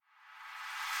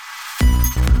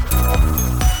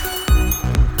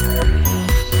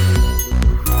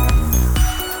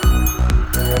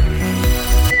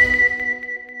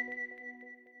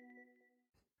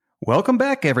Welcome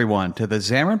back, everyone, to the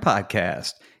Xamarin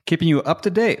Podcast, keeping you up to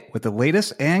date with the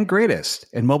latest and greatest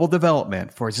in mobile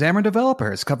development for Xamarin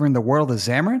developers covering the world of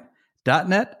Xamarin,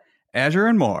 .NET, Azure,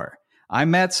 and more. I'm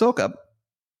Matt Sokup.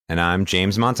 And I'm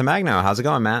James Montemagno. How's it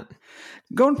going, Matt?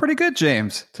 Going pretty good,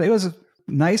 James. Today was a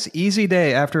nice, easy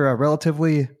day after a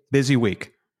relatively busy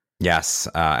week. Yes.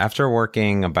 After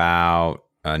working about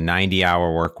a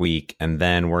 90-hour work week and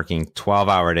then working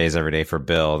 12-hour days every day for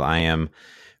build, I am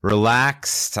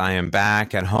relaxed. I am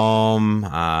back at home.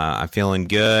 I'm feeling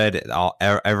good. All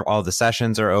the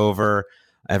sessions are over.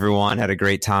 Everyone had a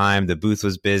great time. The booth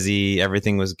was busy.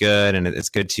 Everything was good. And it's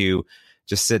good to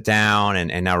just sit down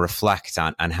and now reflect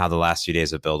on how the last few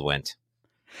days of build went.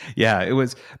 Yeah,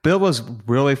 build was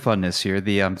really fun this year.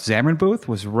 The Xamarin booth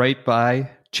was right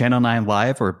by Channel 9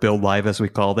 Live, or Build Live as we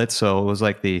called it. So it was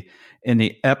like in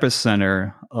the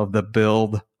epicenter of the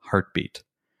build heartbeat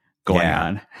going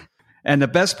on. And the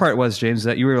best part was, James,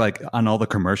 that you were like on all the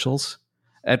commercials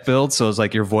at Build. So it was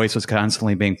like your voice was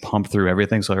constantly being pumped through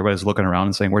everything. So everybody's looking around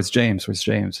and saying, "Where's James? Where's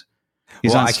James?"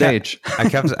 He's on stage.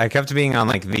 I kept being on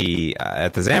like at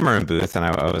the Xamarin booth, and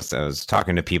I was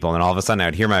talking to people, and all of a sudden I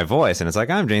would hear my voice, and it's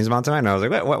like, "I'm James Montemagno." I was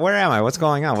like, where am I? What's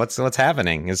going on? What's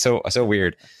happening?" It's so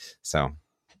weird. So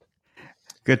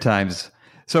good times.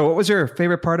 So what was your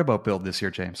favorite part about Build this year,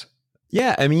 James?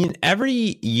 Yeah, I mean,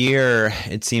 every year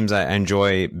it seems I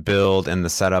enjoy build and the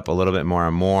setup a little bit more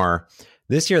and more.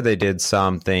 This year they did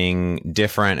something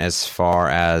different as far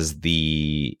as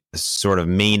the sort of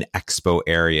main expo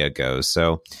area goes.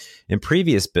 So in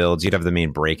previous builds, you'd have the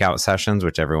main breakout sessions,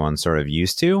 which everyone's sort of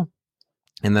used to.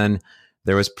 And then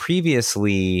there was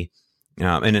previously, in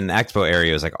an expo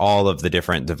area, it was like all of the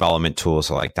different development tools,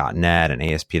 so like .NET and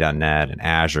ASP.NET and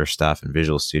Azure stuff and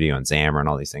Visual Studio and Xamarin and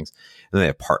all these things. And then they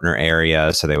have partner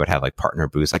areas, so they would have like partner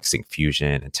booths like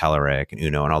Syncfusion and Telerik and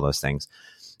Uno and all those things.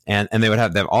 And they would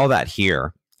have all that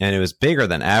here, and it was bigger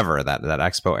than ever, that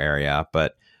expo area.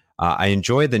 But I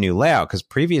enjoyed the new layout because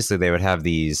previously they would have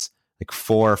these like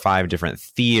 4 or 5 different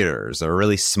theaters that are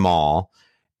really small.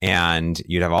 And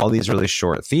you'd have all these really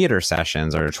short theater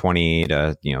sessions, or 20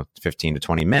 to 15 to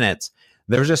 20 minutes.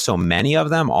 There was just so many of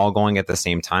them all going at the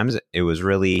same time. It was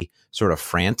really sort of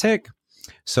frantic.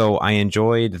 So I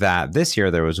enjoyed that this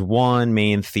year there was one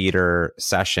main theater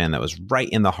session that was right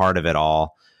in the heart of it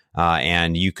all.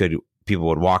 And people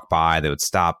would walk by, they would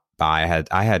stop by.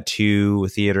 I had 2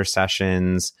 theater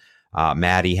sessions.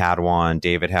 Maddie had one,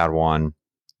 David had one.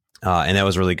 And that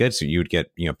was really good. So you would get,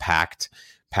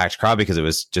 packed crowd because it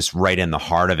was just right in the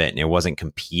heart of it, and it wasn't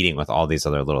competing with all these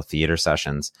other little theater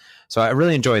sessions. So I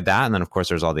really enjoyed that. And then of course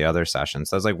there's all the other sessions.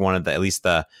 So that was like one of at least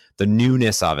the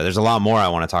newness of it. There's a lot more I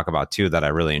want to talk about too that I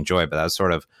really enjoyed, but that was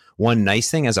sort of one nice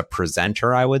thing as a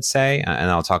presenter, I would say. And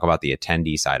I'll talk about the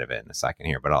attendee side of it in a second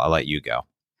here, but I'll let you go.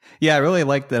 Yeah, I really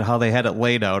liked how they had it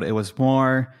laid out. It was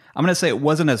more, I'm going to say it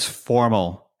wasn't as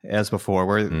formal as before,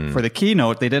 where for the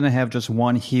keynote, they didn't have just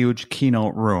one huge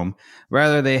keynote room.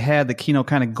 Rather, they had the keynote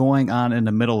kind of going on in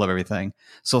the middle of everything.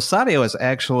 So Sadia was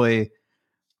actually,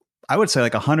 I would say,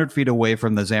 like 100 feet away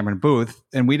from the Xamarin booth,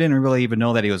 and we didn't really even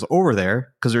know that he was over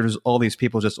there because there was all these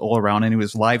people just all around, and he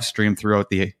was live streamed throughout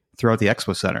the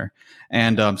expo center.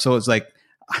 And so it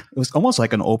was almost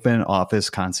like an open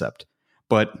office concept,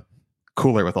 but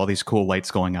cooler with all these cool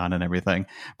lights going on and everything.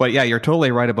 But yeah, you're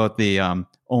totally right about the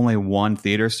only one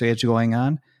theater stage going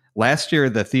on. Last year,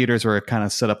 the theaters were kind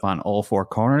of set up on all 4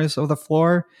 corners of the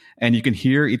floor, and you can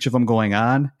hear each of them going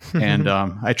on. And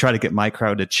I try to get my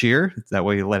crowd to cheer. That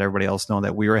way you let everybody else know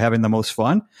that we were having the most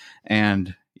fun.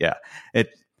 And yeah,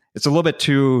 it's a little bit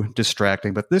too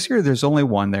distracting. But this year, there's only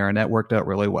one there, and that worked out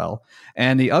really well.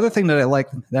 And the other thing that I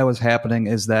liked that was happening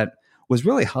was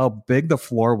really how big the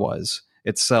floor was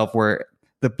itself, where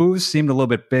the booths seemed a little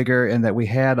bit bigger, and that we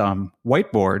had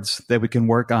whiteboards that we can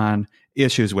work on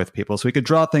issues with people. So we could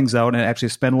draw things out and actually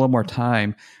spend a little more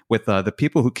time with the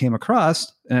people who came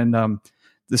across, and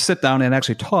to sit down and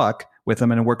actually talk with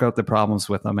them and work out the problems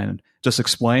with them and just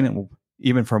explain it,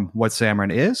 even from what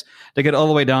Xamarin is, to get all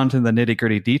the way down to the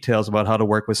nitty-gritty details about how to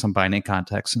work with some binding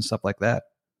contexts and stuff like that.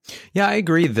 Yeah, I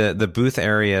agree. The booth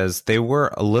areas, they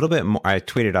were a little bit more, I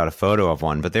tweeted out a photo of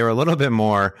one, but they were a little bit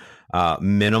more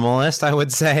minimalist, I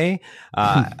would say.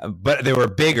 But they were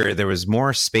bigger. There was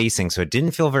more spacing, so it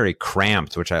didn't feel very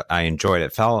cramped, which I enjoyed.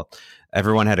 It felt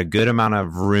everyone had a good amount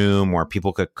of room where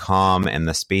people could come, and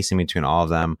the spacing between all of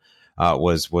them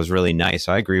was really nice.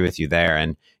 So I agree with you there.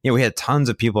 And we had tons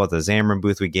of people at the Xamarin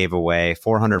booth. We gave away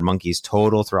 400 monkeys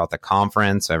total throughout the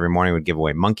conference. So every morning we'd give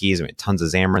away monkeys. We had tons of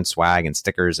Xamarin swag and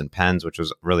stickers and pens, which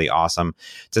was really awesome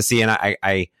to see. And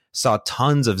I saw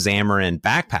tons of Xamarin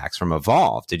backpacks from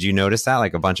Evolve. Did you notice that?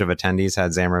 Like a bunch of attendees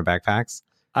had Xamarin backpacks?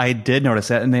 I did notice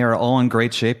that, and they are all in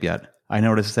great shape yet. I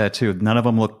noticed that too. None of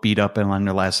them look beat up and on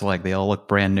their last leg. They all look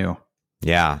brand new.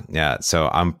 Yeah, yeah. So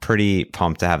I'm pretty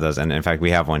pumped to have those. And in fact,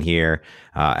 we have one here.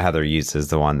 Heather uses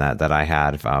the one that I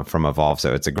had from Evolve.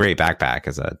 So it's a great backpack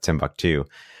as a Timbuktu. You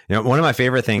know, one of my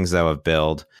favorite things, though, of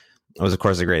Build was, of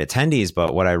course, the great attendees.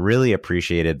 But what I really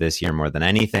appreciated this year more than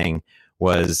anything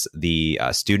was the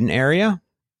student area,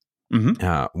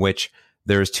 which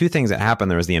there's two things that happen.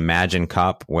 There was the Imagine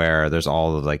Cup, where there's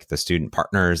all of like the student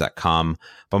partners that come.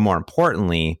 But more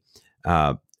importantly,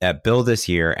 at Build this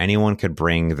year, anyone could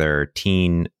bring their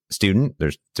teen student,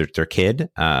 their kid,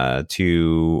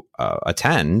 to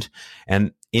attend.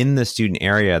 And in the student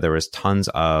area, there was tons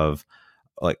of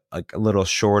like little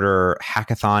shorter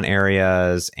hackathon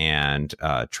areas and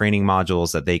training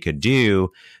modules that they could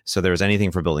do. So there was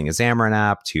anything from building a Xamarin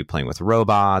app to playing with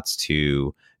robots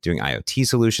to doing IoT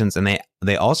solutions. And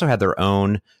they also had their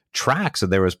own track. So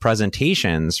there was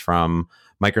presentations from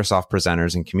Microsoft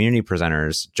presenters and community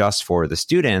presenters just for the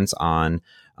students on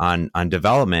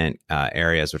development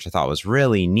areas, which I thought was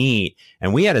really neat.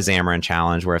 And we had a Xamarin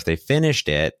challenge where if they finished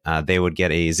it, they would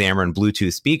get a Xamarin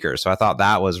Bluetooth speaker. So I thought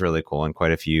that was really cool, and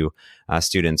quite a few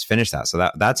students finished that. So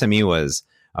that to me was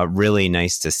really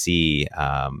nice to see,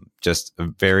 just a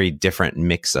very different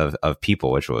mix of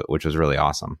people, which was really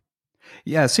awesome.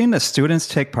 Yeah, seeing the students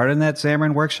take part in that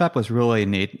Xamarin workshop was really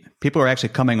neat. People were actually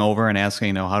coming over and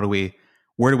asking,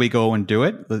 where do we go and do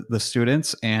it, the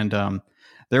students? And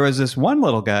there was this one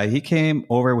little guy. He came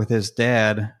over with his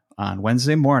dad on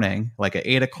Wednesday morning, like at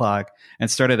 8 o'clock,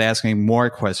 and started asking more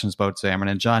questions about Xamarin.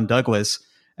 And John Douglas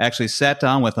actually sat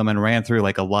down with him and ran through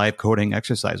like a live coding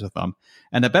exercise with them.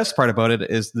 And the best part about it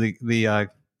is the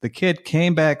kid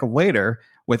came back later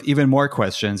with even more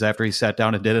questions after he sat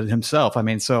down and did it himself. I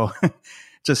mean, so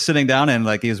just sitting down and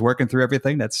like he was working through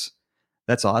everything, that's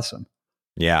awesome.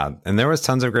 Yeah, and there was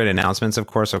tons of great announcements, of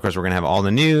course. Of course, we're going to have all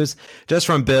the news just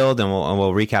from Build, and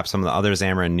we'll recap some of the other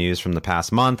Xamarin news from the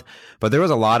past month. But there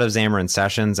was a lot of Xamarin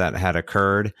sessions that had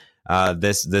occurred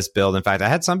this Build. In fact, I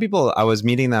had some people, I was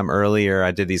meeting them earlier.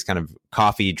 I did these kind of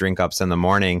coffee drink ups in the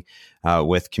morning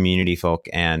with community folk,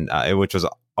 and which was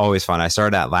always fun. I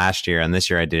started that last year, and this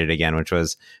year I did it again, which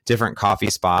was different coffee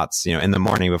spots. You know, in the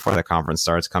morning before the conference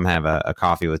starts, come have a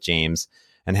coffee with James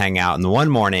and hang out. And the one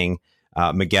morning,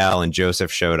 Miguel and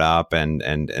Joseph showed up, and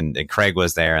Craig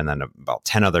was there, and then about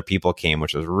 10 other people came,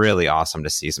 which was really awesome to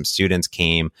see. Some students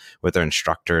came with their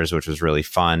instructors, which was really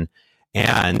fun.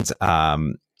 And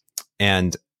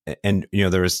you know,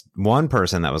 there was one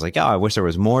person that was like, "Oh, I wish there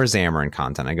was more Xamarin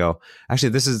content." I go,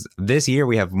 "Actually, this year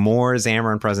we have more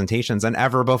Xamarin presentations than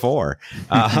ever before."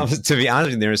 To be honest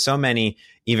with you, there are so many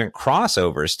even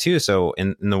crossovers too. So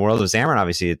in the world of Xamarin,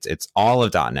 obviously it's all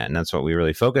of .NET, and that's what we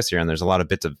really focus here. And there's a lot of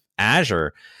bits of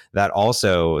Azure that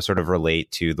also sort of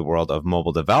relate to the world of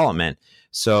mobile development.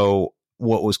 So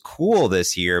what was cool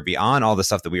this year, beyond all the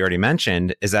stuff that we already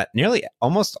mentioned, is that nearly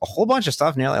almost a whole bunch of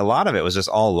stuff, nearly a lot of it was just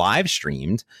all live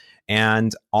streamed.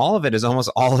 And all of it is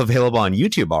almost all available on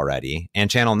YouTube already and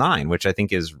Channel 9, which I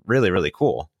think is really, really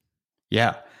cool.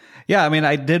 Yeah. Yeah. I mean,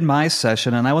 I did my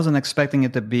session and I wasn't expecting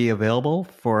it to be available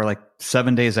for like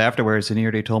 7 days afterwards. And he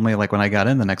already told me, like, when I got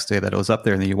in the next day that it was up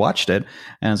there and you watched it.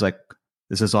 And I was like,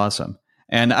 this is awesome.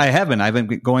 And I've been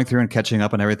going through and catching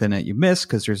up on everything that you missed,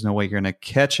 because there's no way you're going to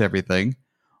catch everything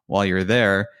while you're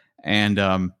there. And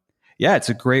yeah, it's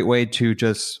a great way to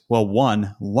just, well,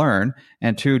 one, learn,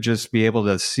 and two, just be able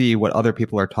to see what other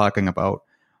people are talking about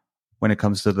when it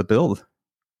comes to the build.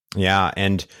 Yeah,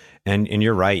 and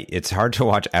you're right. It's hard to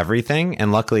watch everything,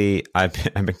 and luckily, I've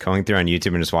been going through on YouTube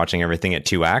and just watching everything at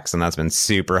 2x, and that's been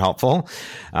super helpful.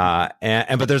 But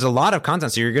there's a lot of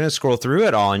content, so you're going to scroll through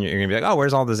it all, and you're going to be like, "Oh,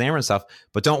 where's all the Xamarin stuff?"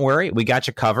 But don't worry, we got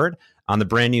you covered. On the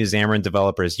brand new Xamarin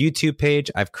Developers YouTube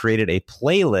page, I've created a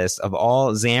playlist of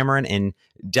all Xamarin and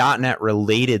 .NET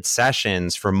related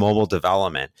sessions for mobile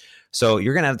development. So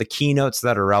you're going to have the keynotes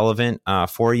that are relevant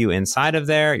for you inside of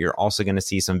there. You're also going to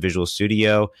see some Visual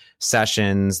Studio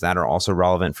sessions that are also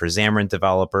relevant for Xamarin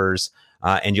developers.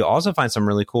 And you'll also find some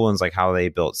really cool ones, like how they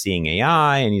built Seeing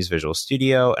AI and use Visual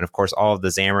Studio. And of course, all of the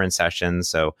Xamarin sessions.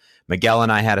 So Miguel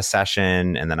and I had a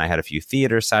session, and then I had a few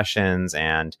theater sessions,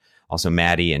 and also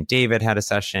Maddie and David had a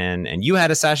session, and you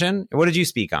had a session. What did you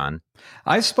speak on?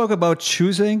 I spoke about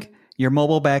choosing your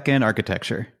mobile backend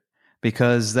architecture,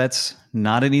 because that's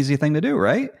not an easy thing to do,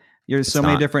 right? There's so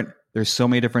many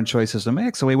different choices to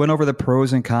make. So we went over the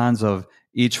pros and cons of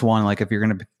each one. Like if you're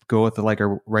going to go with like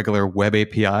a regular web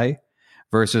API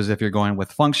versus if you're going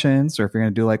with functions, or if you're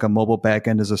going to do like a mobile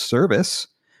backend as a service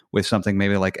with something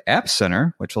maybe like App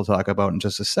Center, which we'll talk about in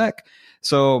just a sec.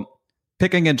 So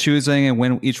picking and choosing and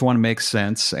when each one makes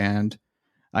sense. And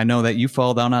I know that you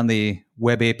fall down on the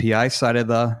web API side of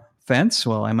the fence.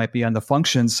 Well, I might be on the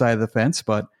functions side of the fence,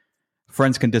 but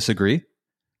friends can disagree.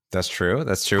 That's true.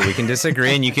 That's true. We can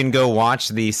disagree, and you can go watch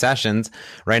the sessions.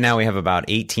 Right now, we have about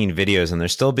 18 videos, and they're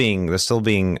still being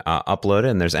uploaded.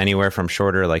 And there's anywhere from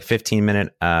shorter, like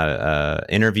 15-minute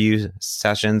interview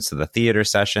sessions to the theater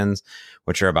sessions,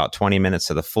 which are about 20 minutes,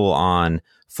 to the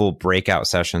full breakout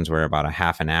sessions, where about a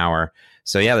half an hour.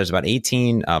 So yeah, there's about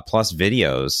 18 plus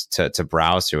videos to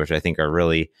browse through, which I think are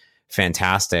really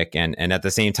fantastic. And at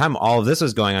the same time, all of this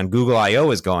was going on. Google I/O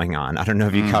was going on. I don't know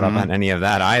if you caught up on any of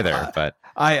that either, but.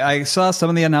 I saw some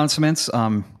of the announcements.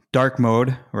 Dark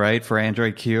mode, right, for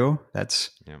Android Q. That's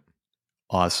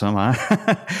awesome,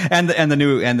 huh? and the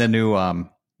new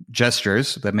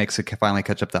gestures that makes it finally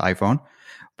catch up to iPhone,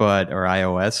 or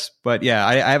iOS. But yeah,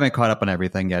 I haven't caught up on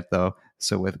everything yet, though.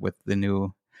 So with the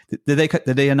new, did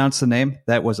they announce the name?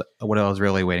 That was what I was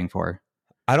really waiting for.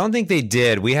 I don't think they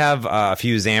did. We have a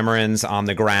few Xamarins on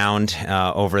the ground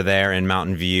over there in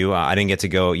Mountain View. I didn't get to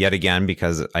go yet again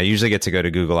because I usually get to go to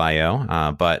Google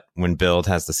I/O. But when Build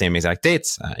has the same exact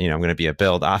dates, I'm going to be at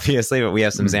Build, obviously. But we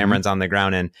have some Xamarins on the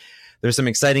ground. And there's some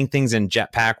exciting things in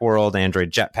Jetpack world,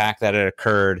 Android Jetpack, that had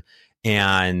occurred.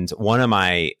 And one of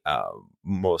my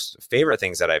most favorite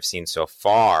things that I've seen so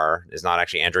far is not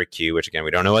actually Android Q, which, again,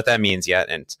 we don't know what that means yet.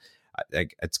 And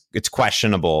it's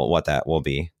questionable what that will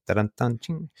be. But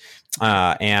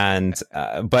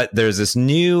there's this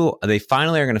new, they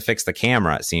finally are going to fix the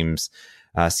camera. It seems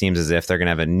as if they're going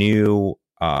to have a new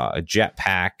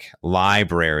Jetpack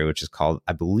library, which is called,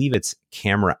 I believe it's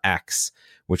Camera X,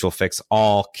 which will fix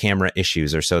all camera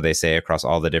issues, or so they say, across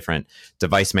all the different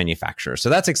device manufacturers. So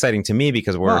that's exciting to me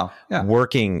because we're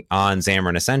working on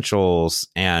Xamarin Essentials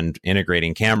and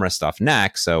integrating camera stuff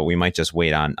next. So we might just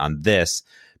wait on this,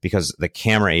 because the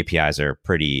camera APIs are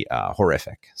pretty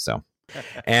horrific. So,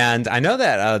 and I know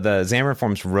that the Xamarin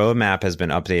Forms roadmap has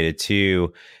been updated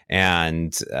too.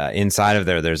 And inside of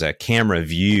there's a camera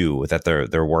view that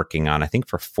they're working on, I think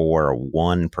for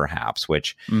 4.1 perhaps,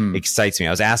 which excites me. I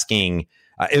was asking,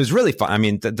 it was really fun. I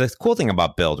mean, the cool thing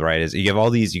about Build, right, is you have all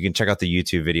these, you can check out the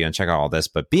YouTube video and check out all this,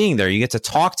 but being there, you get to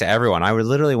talk to everyone. I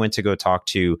literally went to go talk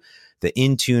to the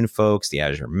Intune folks, the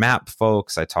Azure Map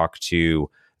folks. I talked to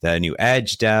the new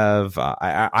Edge dev.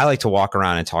 I like to walk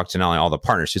around and talk to not only all the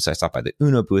partners, so I stopped by the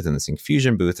Uno booth and the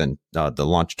Syncfusion booth and the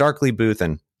Launch Darkly booth,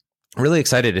 and really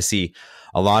excited to see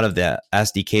a lot of the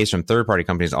SDKs from third-party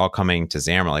companies all coming to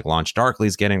Xamarin, like Launch Darkly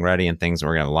is getting ready and things. And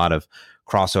we're going to have a lot of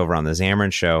crossover on the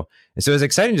Xamarin show. And so it's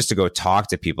exciting just to go talk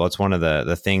to people. It's one of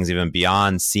the things, even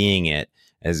beyond seeing it,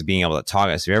 is being able to talk.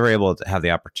 So if you're ever able to have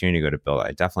the opportunity to go to Build,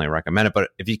 I definitely recommend it.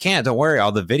 But if you can't, don't worry.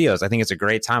 All the videos, I think it's a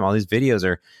great time. All these videos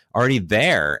are already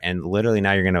there. And literally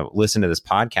now you're going to listen to this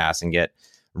podcast and get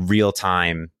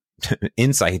real-time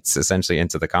insights essentially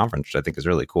into the conference, which I think is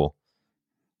really cool.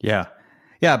 Yeah.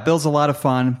 Yeah, Build's a lot of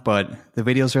fun, but the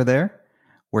videos are there.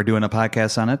 We're doing a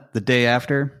podcast on it the day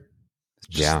after.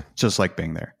 Just like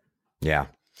being there. Yeah.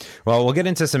 Well, we'll get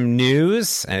into some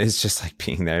news, and it's just like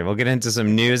being there. We'll get into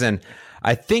some news, and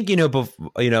I think, with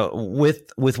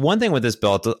one thing with this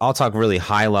Build, I'll talk really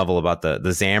high level about the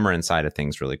Xamarin side of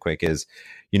things really quick is,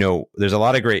 there's a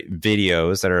lot of great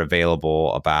videos that are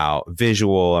available about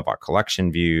visual, about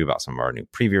collection view, about some of our new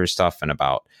preview stuff, and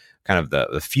about kind of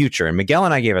the future. And Miguel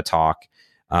and I gave a talk,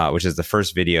 which is the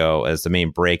first video as the main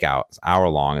breakout. It's hour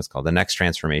long. It's called The Next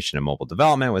Transformation in Mobile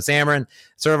Development with Xamarin.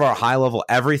 Sort of our high level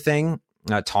everything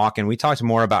talk. And we talked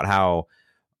more about how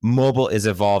mobile is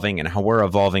evolving and how we're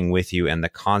evolving with you and the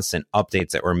constant updates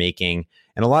that we're making.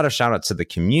 And a lot of shout outs to the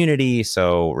community.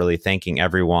 So really thanking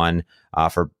everyone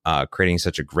for creating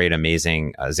such a great,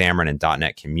 amazing Xamarin and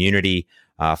 .NET community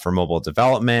for mobile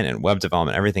development and web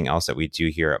development, everything else that we do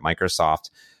here at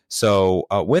Microsoft. So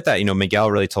with that,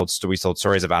 Miguel really told stories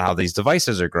about how these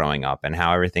devices are growing up and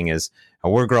how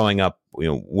we're growing up,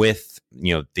 with,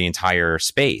 the entire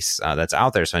space that's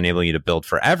out there. So enabling you to build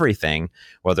for everything,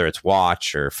 whether it's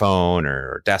watch or phone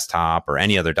or desktop or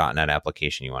any other .NET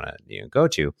application you want to go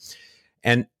to.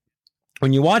 And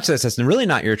when you watch this, it's really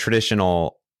not your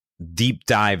traditional deep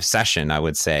dive session, I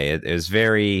would say. It is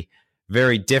very,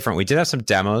 very different. We did have some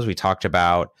demos. We talked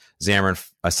about Xamarin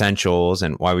Essentials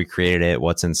and why we created it,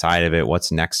 what's inside of it,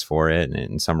 what's next for it, and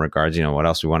in some regards, what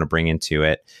else we want to bring into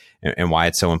it, and why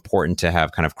it's so important to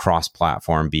have kind of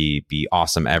cross-platform, be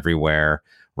awesome everywhere,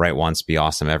 write once, be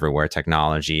awesome everywhere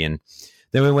technology. And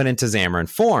then we went into Xamarin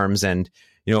Forms, and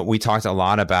we talked a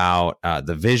lot about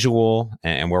the visual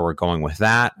and where we're going with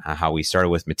that, how we started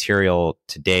with Material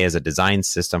today as a design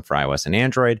system for iOS and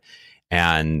Android.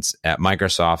 And at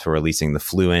Microsoft, we're releasing the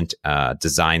Fluent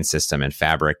design system and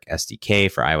Fabric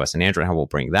SDK for iOS and Android, how we'll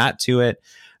bring that to it,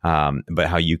 but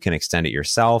how you can extend it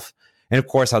yourself. And of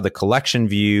course, how the collection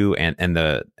view and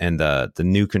the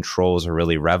new controls are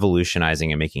really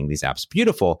revolutionizing and making these apps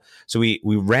beautiful. So we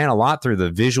ran a lot through the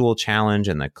visual challenge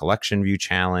and the collection view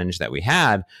challenge that we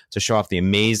had to show off the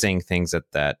amazing things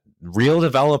that real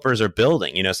developers are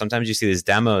building. You know, sometimes you see these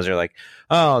demos, they're like,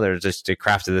 oh, they're just they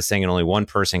crafted this thing and only one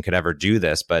person could ever do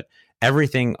this. But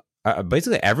everything,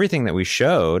 basically everything that we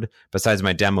showed, besides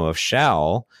my demo of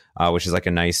Shell, which is like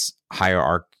a nice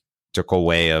hierarchical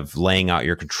way of laying out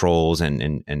your controls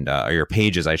and your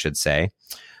pages, I should say,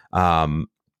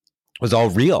 was all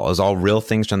real. It was all real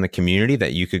things from the community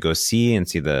that you could go see and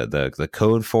see the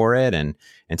code for it and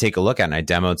take a look at. And I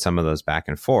demoed some of those back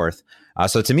and forth.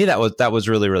 So to me, that was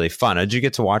really, really fun. Did you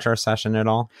get to watch our session at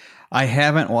all? I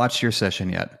haven't watched your session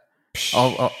yet.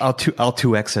 I'll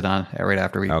 2X it on right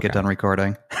after we get done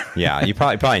recording. Yeah, you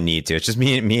probably need to. It's just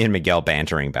me and Miguel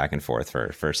bantering back and forth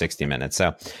for 60 minutes.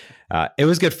 So it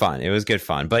was good fun. It was good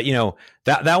fun. But you know,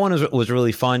 that one was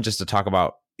really fun just to talk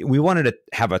about. We wanted to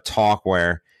have a talk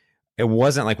where it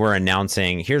wasn't like we're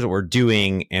announcing, here's what we're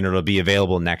doing and it'll be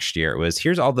available next year. It was,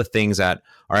 here's all the things that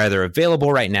are either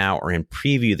available right now or in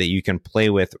preview that you can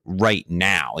play with right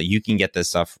now. You can get this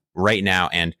stuff right now.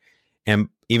 And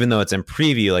even though it's in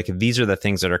preview, like these are the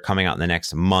things that are coming out in the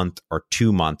next month or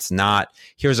 2 months, not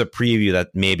here's a preview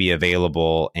that may be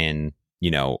available in,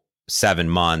 7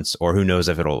 months, or who knows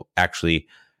if it'll actually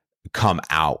come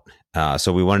out.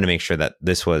 So we wanted to make sure that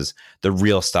this was the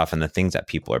real stuff and the things that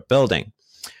people are building.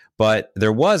 But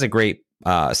there was a great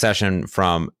session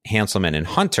from Hanselman and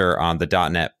Hunter on the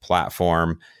 .NET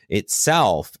platform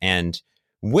itself. And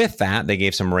with that, they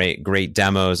gave some great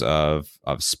demos of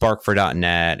Spark for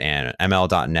 .NET and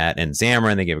ML.NET and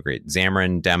Xamarin. They gave a great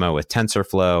Xamarin demo with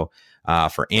TensorFlow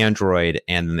for Android.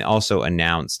 And then they also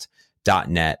announced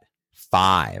 .NET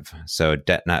 5. So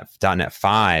 .NET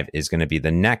 5 is going to be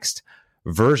the next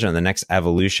version, the next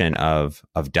evolution of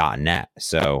 .NET.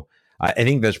 So I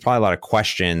think there's probably a lot of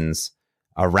questions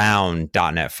around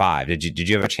 .NET 5. Did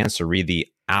you have a chance to read the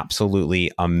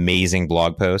absolutely amazing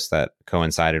blog post that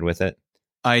coincided with it?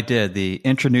 I did. The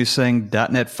introducing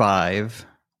 .NET 5,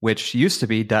 which used to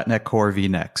be .NET Core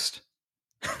vNext,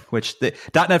 which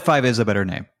 .NET 5 is a better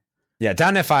name. Yeah,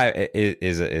 .NET 5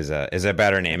 is a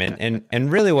better name,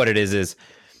 and really what it is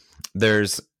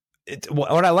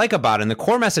what I like about it, and the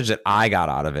core message that I got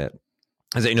out of it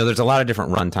is that there's a lot of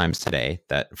different runtimes today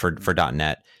that for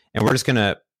 .NET, and we're just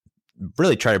gonna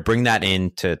really try to bring that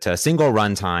into a single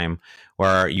runtime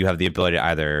where you have the ability to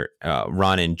either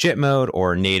run in JIT mode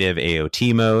or native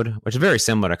AOT mode, which is very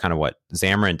similar to kind of what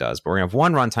Xamarin does. But we're gonna have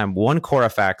one runtime, one core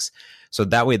effects. So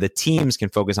that way the teams can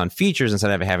focus on features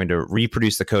instead of having to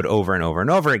reproduce the code over and over and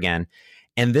over again.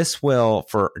 And this will,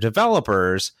 for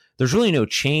developers, there's really no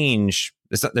change.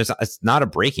 It's not a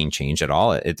breaking change at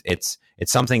all. It's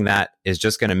something that is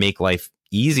just going to make life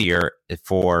easier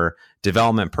for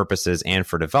development purposes and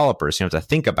for developers. You don't have to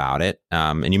think about it.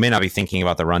 And you may not be thinking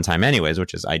about the runtime anyways,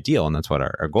 which is ideal. And that's what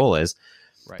our goal is.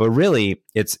 Right. But really,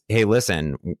 it's, hey,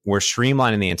 listen, we're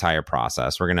streamlining the entire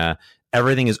process.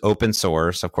 Everything is open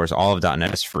source. Of course, all of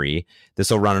 .NET is free.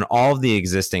 This will run on all of the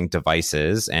existing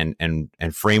devices and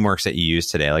frameworks that you use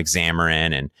today, like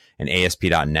Xamarin and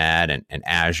ASP.NET and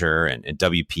Azure and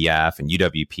WPF and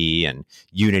UWP and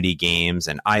Unity games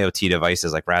and IoT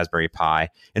devices like Raspberry Pi.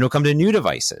 And it'll come to new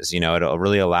devices. It'll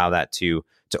really allow that to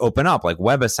open up, like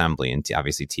WebAssembly and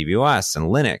obviously tvOS and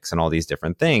Linux and all these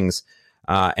different things.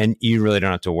 And you really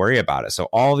don't have to worry about it. So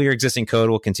all of your existing code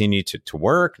will continue to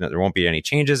work. There won't be any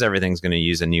changes. Everything's going to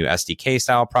use a new SDK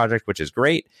style project, which is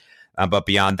great. But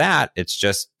beyond that, it's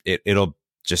just it'll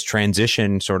just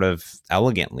transition sort of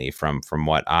elegantly from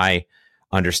what I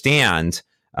understand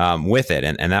with it,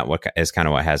 and that is kind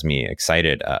of what has me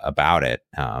excited about it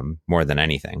more than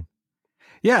anything.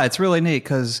 Yeah, it's really neat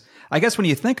because I guess when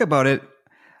you think about it.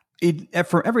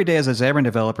 For every day as a Xamarin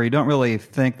developer, you don't really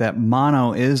think that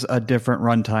Mono is a different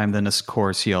runtime than this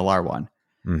core CLR one.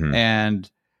 Mm-hmm.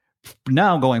 And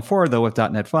now going forward, though, with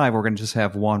 .NET 5, we're going to just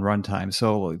have one runtime.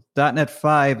 So .NET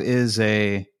 5 is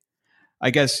I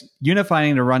guess,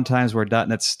 unifying the runtimes where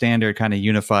 .NET Standard kind of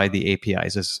unified the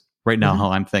APIs is right now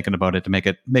how I'm thinking about it to make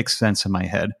it make sense in my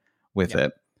head with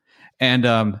it.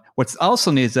 And what's also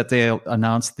neat is that they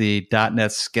announced the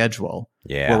 .NET schedule,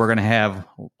 where we're going to have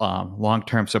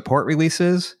long-term support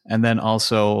releases, and then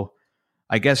also,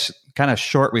 I guess, kind of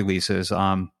short releases.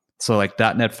 So like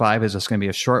 .NET 5 is just going to be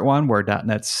a short one, where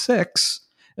 .NET 6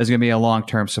 is going to be a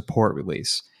long-term support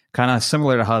release, kind of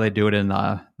similar to how they do it in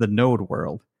the Node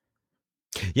world.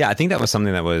 Yeah, I think that was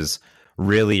something that was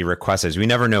really requested. We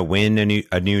never know when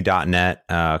a new .NET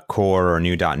Core or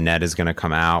new .NET is going to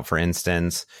come out. For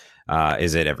instance,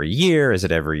 is it every year? Is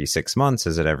it every 6 months?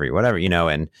 Is it every whatever?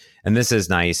 And this is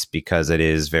nice because it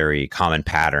is very common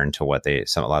pattern to what a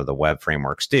lot of the web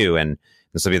frameworks do. And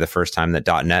this will be the first time that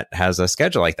 .NET has a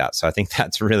schedule like that. So I think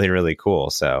that's really, really cool.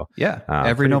 So yeah,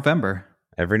 every November.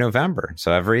 Every November.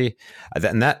 So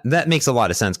that makes a lot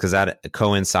of sense because that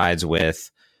coincides with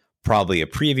probably a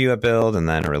preview of build and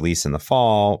then a release in the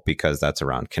fall because that's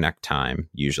around Connect time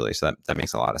usually. So that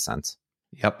makes a lot of sense.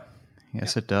 Yep.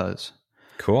 Yes, it does.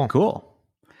 Cool.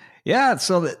 Yeah.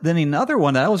 So then another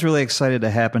one that I was really excited to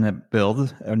happen at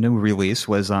Build, a new release,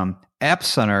 was App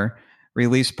Center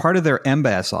released part of their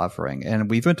MBAS offering. And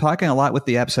we've been talking a lot with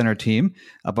the App Center team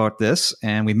about this.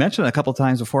 And we mentioned a couple of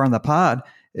times before on the pod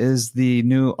is the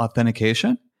new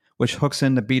authentication, which hooks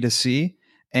into B2C,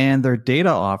 and their data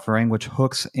offering, which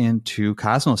hooks into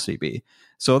Cosmos DB.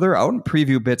 So they're out in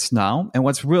preview bits now. And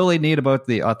what's really neat about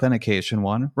the authentication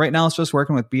one, right now it's just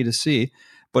working with B2C,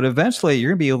 but eventually you're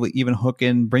going to be able to even hook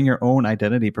in, bring your own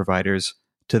identity providers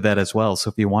to that as well. So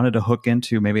if you wanted to hook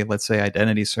into maybe, let's say,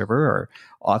 Identity Server or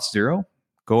Auth0,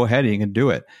 go ahead and you can do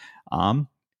it. On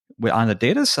the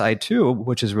data side too,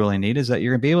 which is really neat, is that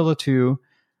you're going to be able to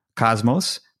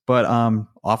Cosmos, but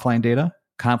offline data,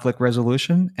 conflict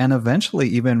resolution, and eventually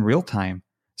even real-time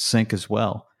sync as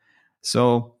well.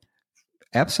 So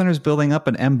App Center is building up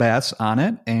an MBAS on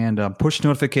it, and push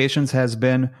notifications has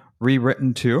been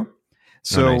rewritten too.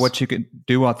 So what you can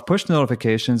do with push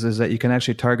notifications is that you can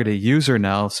actually target a user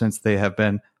now since they have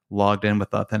been logged in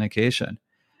with authentication.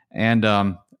 And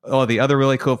the other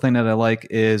really cool thing that I like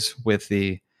is with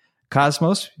the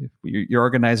Cosmos, you're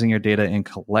organizing your data in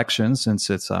collections since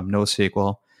it's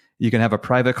NoSQL. You can have a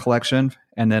private collection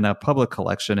and then a public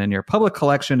collection. And your public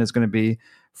collection is going to be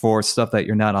for stuff that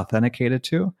you're not authenticated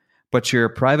to. But your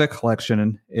private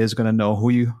collection is going to know who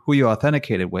you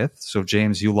authenticated with. So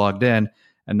James, you logged in,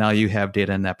 and now you have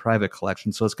data in that private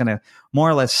collection. So it's going to more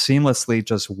or less seamlessly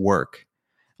just work.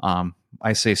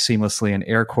 I say seamlessly in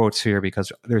air quotes here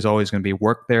because there's always going to be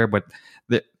work there, but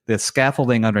the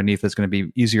scaffolding underneath is going to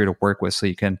be easier to work with, so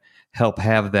you can help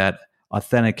have that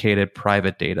authenticated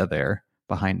private data there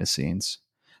behind the scenes.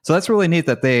 So that's really neat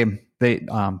that they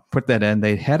put that in.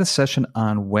 They had a session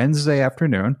on Wednesday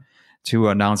afternoon to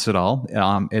announce it all.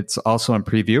 It's also in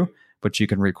preview, but you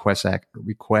can request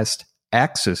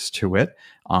access to it.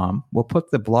 We'll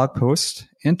put the blog post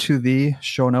into the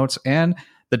show notes and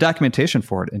the documentation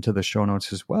for it into the show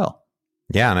notes as well.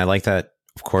 Yeah, and I like that,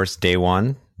 of course, day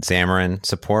one, Xamarin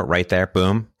support right there.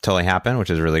 Boom, totally happened, which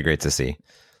is really great to see.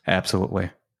 Absolutely.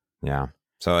 Yeah.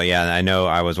 So yeah, I know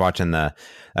I was watching I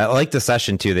like the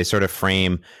session too. They sort of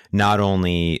frame not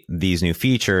only these new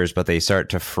features, but they start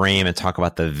to frame and talk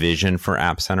about the vision for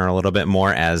App Center a little bit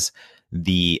more as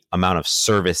the amount of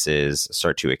services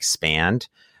start to expand.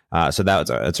 So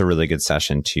it's a really good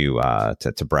session to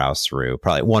browse through.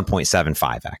 Probably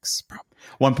 1.75x.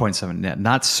 1.7,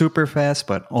 not super fast,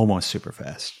 but almost super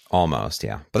fast. Almost,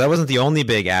 yeah. But that wasn't the only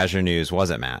big Azure news, was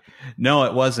it, Matt? No,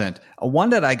 it wasn't. One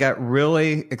that I got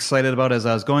really excited about as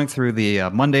I was going through the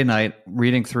Monday night,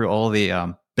 reading through all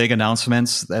the big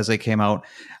announcements as they came out,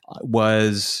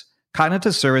 was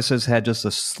Cognitive Services had just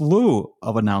a slew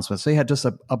of announcements. They had just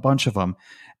a bunch of them.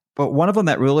 But one of them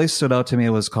that really stood out to me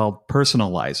was called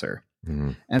Personalizer.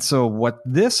 Mm-hmm. And so what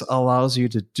this allows you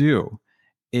to do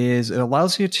is it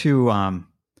allows you to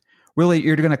really,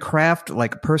 you're going to craft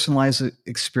like personalized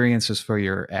experiences for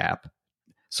your app.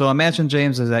 So imagine,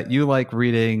 James, is that you like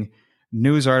reading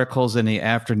news articles in the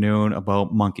afternoon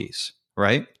about monkeys,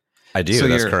 right? I do. So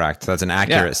that's correct. That's an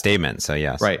accurate statement. So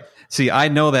yes. Right. See, I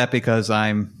know that because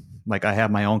I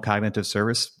have my own cognitive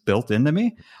service built into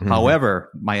me. Mm-hmm. However,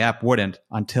 my app wouldn't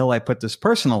until I put this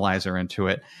personalizer into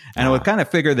it. And it would kind of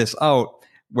figure this out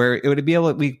where it would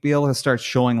we'd be able to start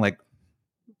showing like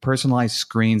personalized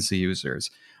screens to users,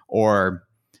 or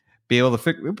be able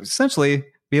to essentially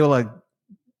be able to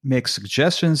make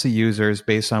suggestions to users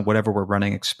based on whatever we're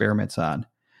running experiments on.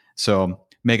 So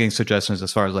making suggestions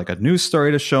as far as like a news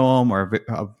story to show them, or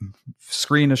a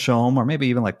screen to show them, or maybe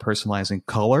even like personalizing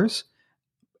colors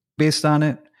based on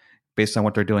it, based on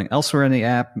what they're doing elsewhere in the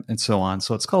app, and so on.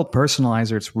 So it's called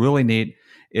Personalizer. It's really neat.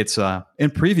 It's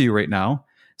in preview right now.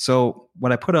 So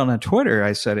when I put it on Twitter,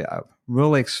 I said I'm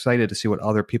really excited to see what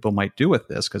other people might do with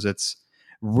this, because it's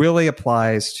really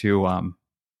applies to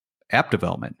app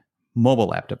development,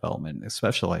 mobile app development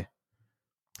especially.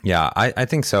 Yeah, I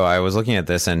think so. I was looking at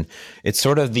this, and it's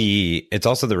it's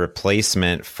also the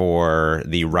replacement for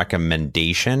the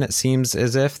recommendation. It seems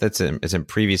as if it's in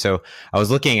preview. So I was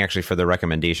looking actually for the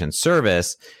recommendation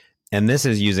service, And this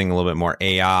is using a little bit more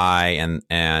AI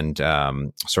and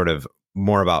sort of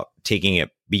more about taking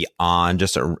it beyond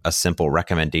just a simple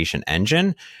recommendation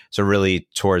engine. So really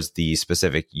towards the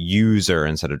specific user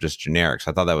instead of just generic.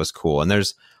 So I thought that was cool. And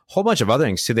there's a whole bunch of other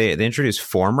things too. They introduced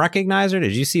Form Recognizer.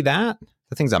 Did you see that?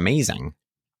 That thing's amazing.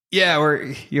 Yeah,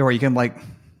 or you can like,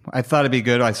 I thought it'd be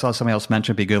good. I saw somebody else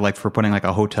mention it'd be good like for putting like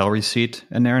a hotel receipt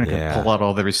in there and it can pull out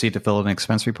all the receipt to fill out an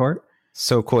expense report.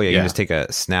 So cool. Yeah, you can just take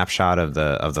a snapshot of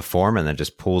the form and then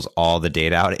just pulls all the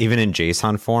data out, even in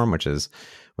JSON form, which is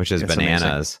bananas.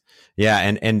 Amazing.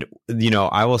 Yeah. And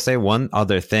I will say one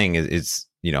other thing is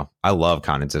I love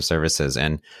cognitive services,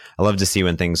 and I love to see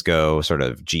when things go sort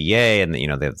of GA and,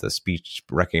 they have the speech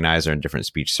recognizer and different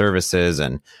speech services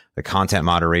and the content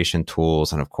moderation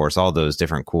tools. And of course, all those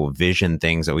different cool vision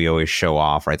things that we always show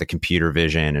off, right? The computer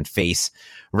vision and face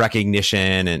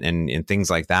recognition and things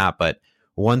like that. But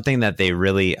one thing that they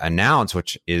really announced,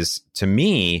 which is to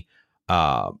me,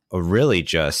 a really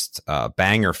just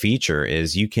banger feature,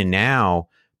 is you can now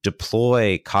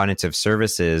deploy cognitive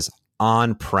services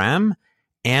on-prem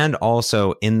and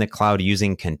also in the cloud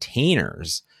using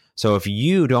containers. So if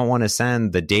you don't want to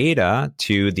send the data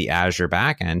to the Azure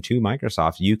backend to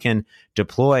Microsoft, you can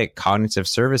deploy cognitive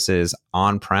services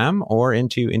on-prem or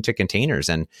into containers.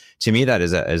 And to me, that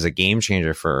is a game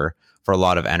changer for a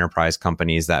lot of enterprise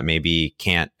companies that maybe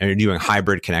are doing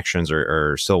hybrid connections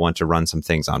or still want to run some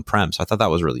things on-prem. So I thought that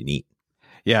was really neat.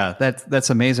 Yeah, that's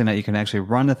amazing that you can actually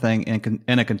run a thing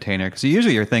in a container. Because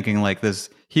usually you're thinking like this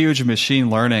huge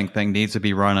machine learning thing needs to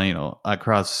be run,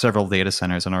 across several data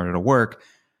centers in order to work.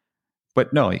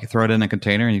 But no, you can throw it in a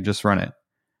container and you just run it.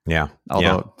 Yeah.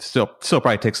 Although still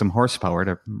probably takes some horsepower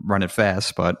to run it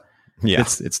fast, but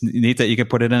it's neat that you can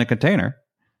put it in a container.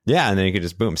 Yeah, and then you could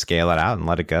just scale it out and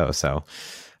let it go. So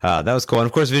that was cool. And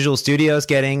of course, Visual Studio is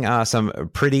getting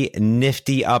some pretty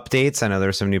nifty updates. I know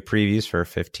there's some new previews for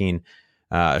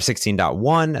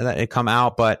 16.1 that had come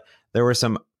out, but there were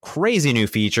some crazy new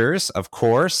features. Of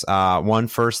course, one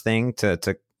first thing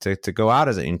to go out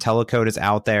is that IntelliCode is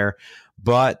out there,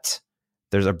 but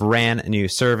there's a brand new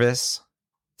service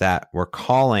that we're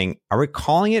calling. Are we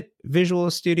calling it Visual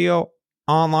Studio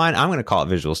Online? I'm going to call it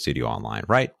Visual Studio Online,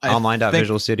 right?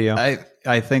 Online.Visual Studio.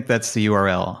 I think that's the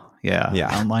URL.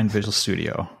 Yeah. Online Visual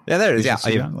Studio. Yeah, there it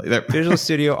is. Visual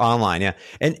Studio Online. Yeah.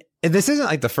 And this isn't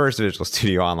like the first Visual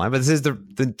Studio Online, but this is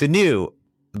the new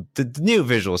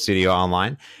Visual Studio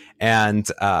Online. And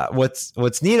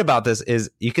what's neat about this is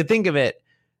you could think of it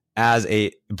as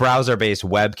a browser-based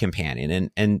web companion.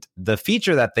 And the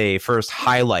feature that they first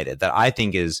highlighted that I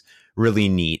think is really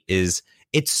neat is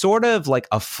it's sort of like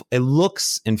it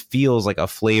looks and feels like a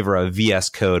flavor of VS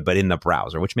Code, but in the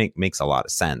browser, which makes a lot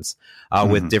of sense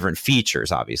with different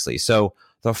features, obviously. So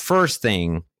the first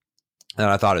thing that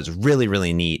I thought is really,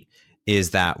 really neat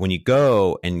is that when you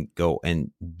go and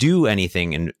do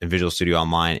anything in Visual Studio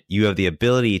Online, you have the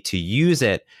ability to use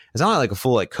it. It's not like a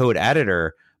full code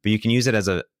editor, but you can use it as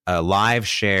a live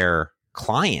share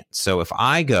client. So if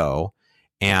I go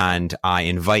and I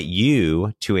invite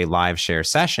you to a live share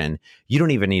session, you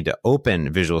don't even need to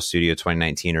open Visual Studio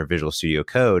 2019 or Visual Studio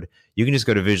Code. You can just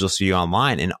go to Visual Studio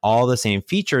Online and all the same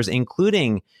features,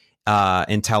 including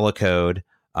IntelliCode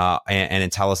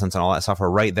and IntelliSense and all that stuff are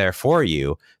right there for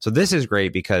you. So this is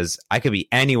great because I could be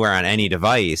anywhere on any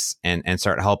device and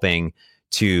start helping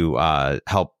to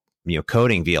help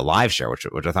coding via live share, which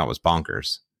I thought was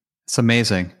bonkers. It's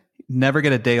amazing. Never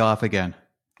get a day off again.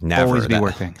 Never. Always be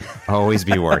working. Always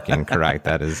be working. Correct.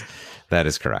 That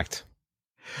is correct.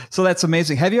 So that's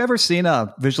amazing. Have you ever seen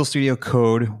a Visual Studio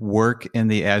Code work in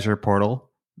the Azure portal,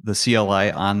 the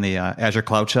CLI on the Azure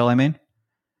Cloud Shell? I mean,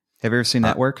 have you ever seen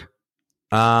that work?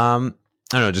 I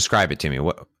don't know. Describe it to me.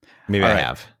 Maybe I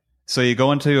have. So you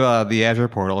go into the Azure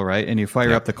portal, right, and you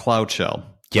fire up the Cloud Shell.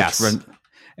 Yes.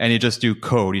 And you just do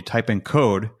code. You type in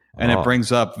code, and it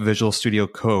brings up Visual Studio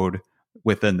Code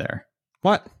within there.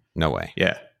 What? No way.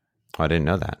 Yeah. Oh, I didn't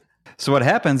know that. So what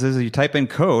happens is you type in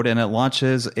code, and it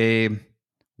launches a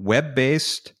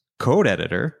web-based code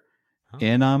editor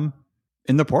in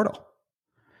the portal.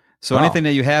 So anything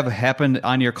that you have happen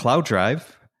on your cloud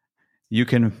drive, you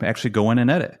can actually go in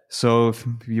and edit. So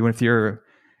if you're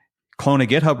clone a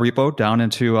GitHub repo down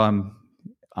into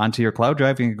onto your cloud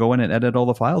drive, you can go in and edit all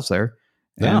the files there,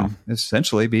 and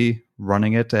essentially be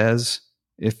running it as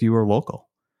if you were local.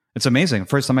 It's amazing.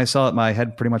 First time I saw it, my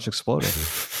head pretty much exploded.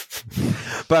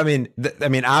 But I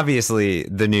mean, obviously,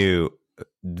 the new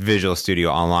Visual Studio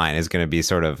Online is going to be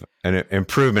sort of an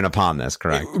improvement upon this,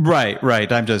 correct?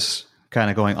 Right. I'm just kind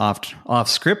of going off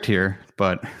script here,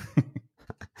 but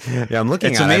yeah, I'm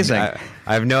looking. It's amazing.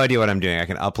 I have no idea what I'm doing. I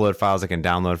can upload files. I can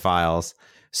download files.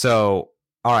 So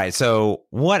All right. So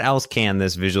what else can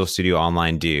this Visual Studio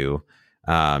Online do?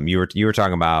 You were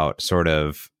talking about sort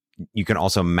of, you can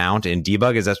also mount and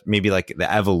debug. Is that maybe like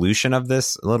the evolution of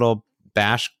this little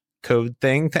bash code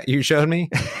thing that you showed me?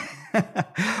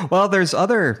 Well,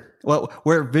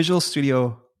 where Visual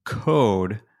Studio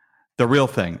Code, the real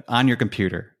thing on your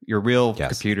computer, your real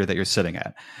computer that you're sitting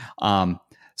at.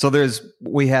 So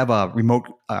we have remote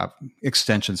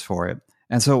extensions for it.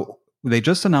 And so they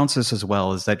just announced this as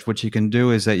well, is that what you can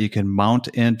do is that you can mount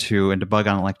into and debug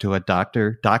on like to a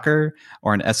Docker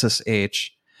or an SSH.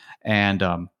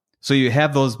 And so you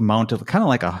have those mounted kind of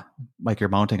like you're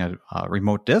mounting a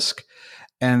remote disk.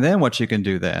 And then what you can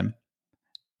do then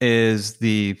is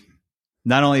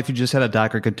not only if you just had a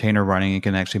Docker container running, you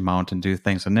can actually mount and do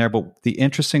things in there. But the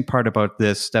interesting part about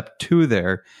this step 2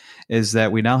 there is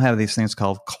that we now have these things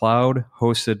called cloud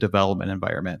hosted development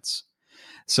environments.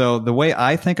 So the way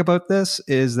I think about this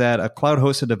is that a cloud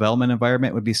hosted development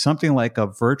environment would be something like a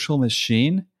virtual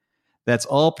machine that's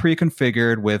all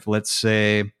pre-configured with, let's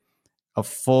say, a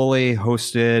fully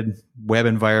hosted web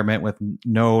environment with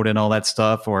Node and all that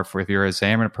stuff, or if you're a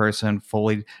Xamarin person,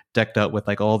 fully decked out with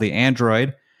like all the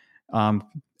Android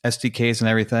SDKs and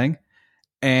everything.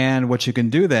 And what you can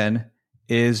do then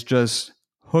is just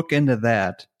hook into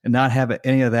that and not have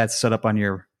any of that set up on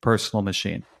your personal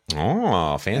machine.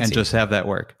 Oh, fancy. And just have that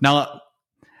work. Now,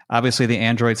 obviously the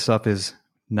Android stuff is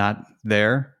not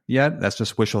there yet. That's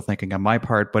just wishful thinking on my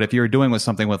part. But if you're doing with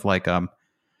something with like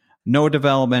Node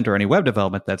development or any web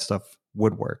development, that stuff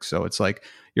would work. So it's like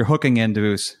you're hooking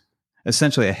into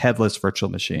essentially a headless virtual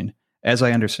machine, as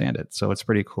I understand it. So it's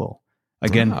pretty cool.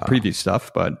 Again, preview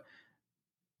stuff, but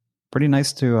pretty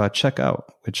nice to check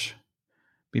out, which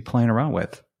be playing around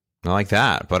with. I like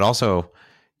that. But also,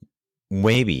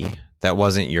 maybe that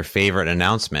wasn't your favorite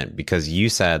announcement because you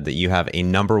said that you have a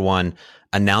number one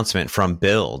announcement from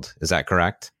Build. Is that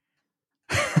correct?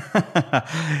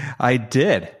 I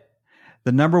did.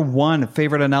 The number one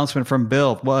favorite announcement from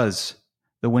Build was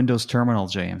the Windows Terminal,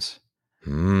 James. A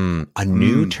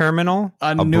new terminal?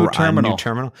 A new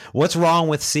terminal. What's wrong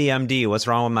with CMD? What's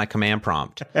wrong with my command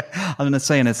prompt? I'm just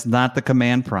saying it's not the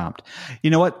command prompt.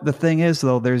 You know what? The thing is,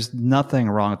 though, there's nothing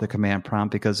wrong with the command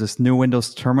prompt because this new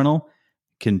Windows Terminal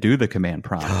can do the command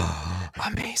prompt.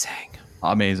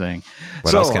 Amazing.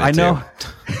 What else can it do?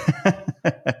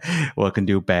 Well, it can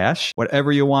do bash,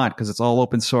 whatever you want, because it's all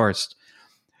open sourced.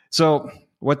 So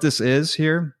what this is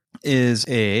here is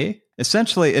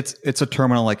essentially it's a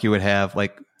terminal like you would have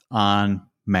like on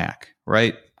Mac,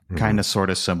 right? Mm-hmm. Kind of sort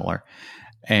of similar.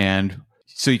 And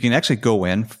so you can actually go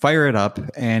in, fire it up,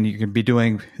 and you can be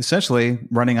doing essentially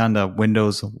running on the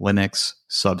Windows Linux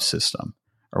subsystem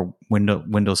or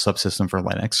Windows subsystem for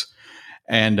Linux.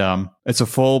 And it's a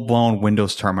full-blown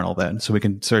Windows terminal then. So we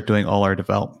can start doing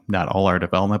not all our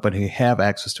development, but we have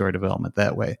access to our development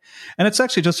that way. And it's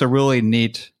actually just a really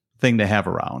neat thing to have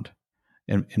around,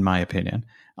 in my opinion.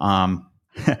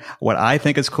 What I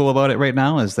think is cool about it right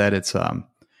now is that it's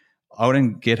out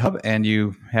in GitHub, and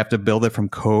you have to build it from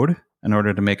code in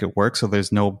order to make it work. So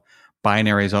there's no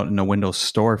binaries out in the Windows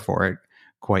Store for it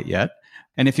quite yet.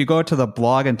 And if you go to the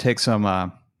blog and take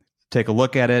a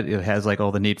look at it, it has like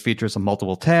all the neat features of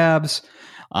multiple tabs.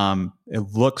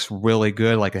 It looks really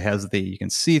good. Like it has you can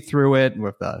see through it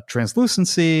with the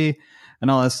translucency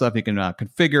and all that stuff. You can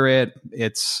configure it.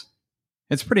 It's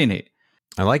pretty neat.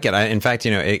 I like it. In fact,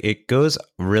 it goes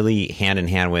really hand in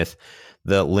hand with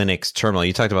the Linux terminal.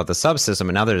 You talked about the subsystem,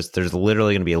 and now there's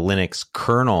literally going to be a Linux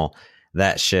kernel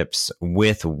that ships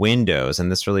with Windows, and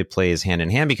this really plays hand in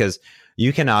hand because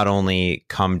you can not only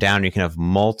come down, you can have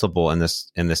multiple in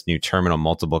this new terminal,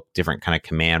 multiple different kind of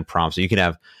command prompts. So you can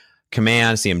have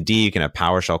command, CMD, you can have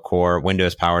PowerShell core,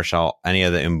 Windows PowerShell, any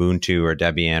of the Ubuntu or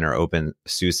Debian or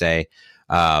OpenSUSE,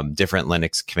 different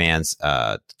Linux commands,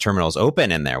 terminals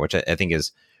open in there, which I think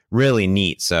is really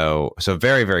neat. So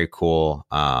very, very cool.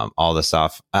 All the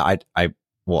stuff. I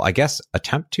guess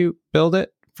attempt to build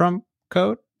it from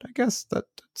code. I guess that's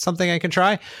something I can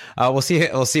try. We'll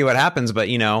see what happens. But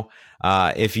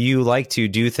if you like to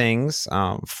do things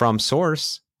from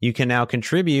source, you can now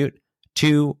contribute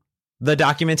to the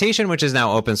documentation, which is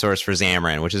now open source for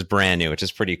Xamarin, which is brand new, which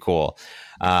is pretty cool.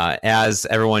 As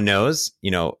everyone knows,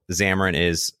 Xamarin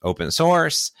is open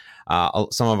source.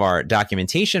 Some of our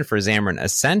documentation for Xamarin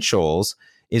Essentials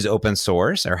is open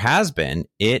source, or has been.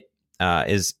 It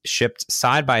is shipped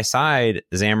side by side,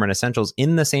 Xamarin Essentials,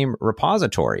 in the same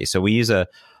repository. So we use a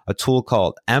tool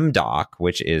called MDoc,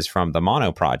 which is from the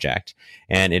Mono project,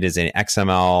 and it is an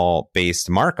XML-based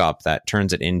markup that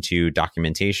turns it into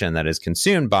documentation that is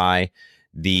consumed by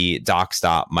the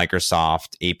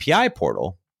docs.microsoft API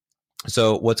portal.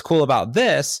 So what's cool about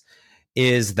this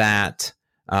is that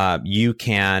you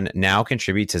can now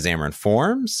contribute to Xamarin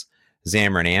Forms,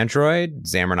 Xamarin Android,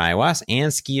 Xamarin iOS,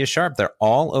 and Skia Sharp. They're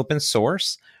all open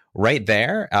source right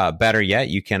there. Better yet,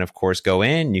 you can, of course, go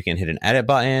in, you can hit an edit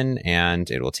button, and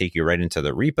it will take you right into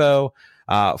the repo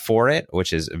for it,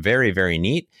 which is very, very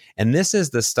neat. And this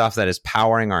is the stuff that is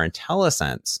powering our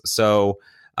IntelliSense. So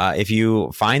if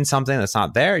you find something that's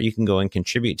not there, you can go and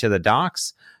contribute to the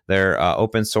docs. They're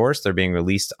open source. They're being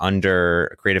released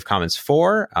under Creative Commons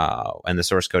 4, and the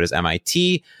source code is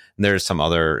MIT. And there's some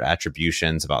other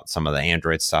attributions about some of the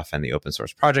Android stuff and the open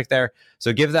source project there.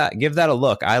 So give that a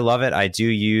look. I love it. I do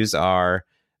use our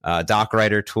doc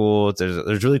writer tool.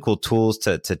 There's really cool tools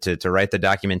to write the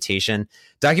documentation.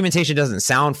 Documentation doesn't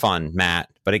sound fun, Matt,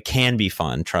 but it can be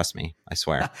fun. Trust me. I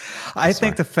swear. I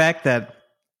think the fact that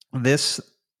this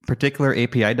particular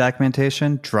API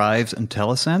documentation drives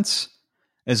IntelliSense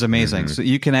is amazing. So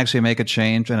you can actually make a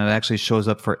change and it actually shows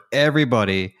up for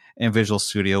everybody in Visual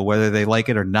Studio, whether they like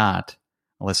it or not.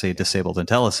 Let's say disabled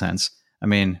IntelliSense. I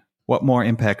mean, what more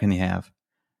impact can you have?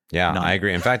 Yeah, I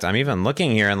agree. In fact, I'm even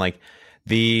looking here and like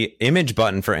the image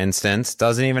button, for instance,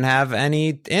 doesn't even have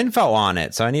any info on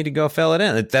it. So I need to go fill it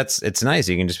in. It's nice.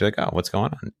 You can just be like, oh, what's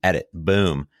going on? Edit.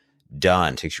 Boom.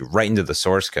 Done. Takes you right into the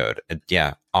source code.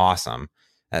 Yeah. Awesome.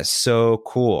 That's so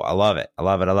cool. I love it. I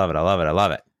love it. I love it. I love it. I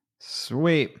love it.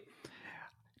 Sweet.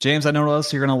 James, I know what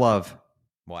else you're going to love.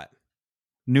 What?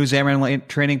 New Xamarin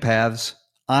training paths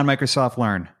on Microsoft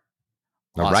Learn.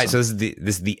 Awesome. All right. So this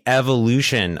is the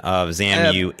evolution of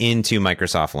XAMU into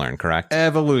Microsoft Learn, correct?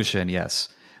 Evolution, yes.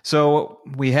 So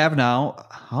we have now,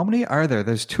 how many are there?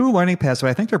 There's 2 learning paths, but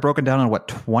I think they're broken down on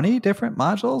 20 different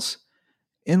modules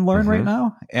in Learn right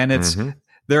now. And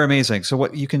they're amazing. So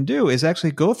what you can do is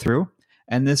actually go through,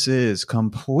 and this is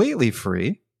completely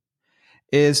free,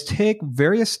 is take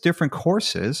various different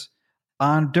courses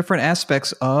on different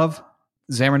aspects of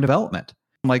Xamarin development,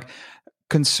 like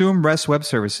consume REST web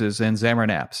services and Xamarin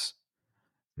apps.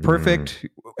 Perfect.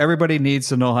 Everybody needs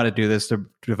to know how to do this to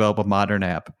develop a modern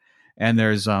app. And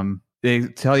there's they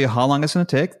tell you how long it's going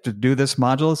to take to do this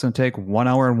module. It's going to take 1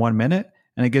 hour and 1 minute,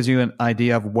 and it gives you an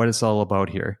idea of what it's all about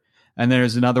here. And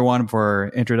there's another one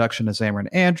for introduction to Xamarin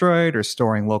Android or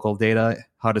storing local data,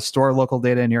 how to store local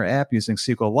data in your app using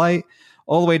SQLite,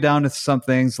 all the way down to some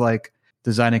things like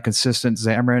designing consistent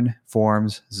Xamarin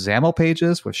Forms XAML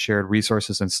pages with shared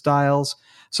resources and styles.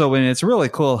 So when it's really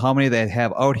cool how many they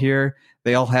have out here.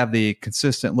 They all have the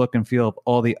consistent look and feel of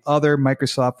all the other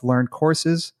Microsoft Learn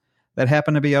courses that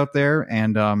happen to be out there.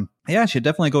 And you should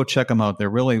definitely go check them out. They're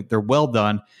well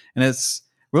done. And it's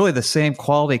really the same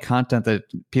quality content that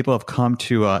people have come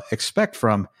to expect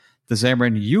from the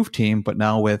Xamarin U team, but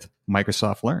now with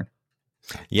Microsoft Learn.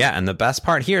 Yeah, and the best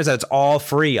part here is that it's all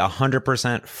free,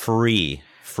 100% free.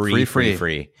 Free.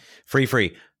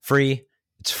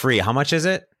 It's free. How much is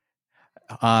it?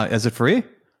 Is it free?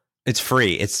 It's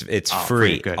free. It's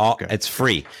free. Good. It's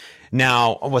free.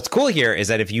 Now, what's cool here is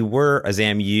that if you were a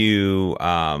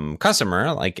XAMU customer,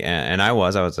 and I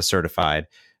was a certified,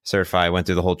 went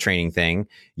through the whole training thing,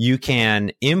 you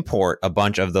can import a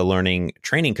bunch of the learning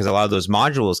training because a lot of those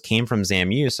modules came from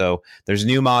XAMU. So there's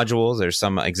new modules, there's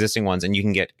some existing ones, and you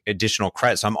can get additional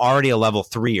credit. So I'm already a level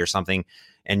 3 or something.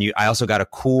 And I also got a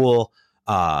cool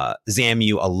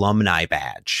XAMU alumni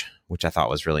badge, which I thought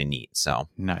was really neat. So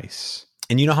nice.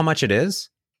 And you know how much it is?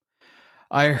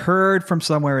 I heard from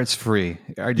somewhere it's free.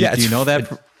 Do you know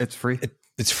that it's free?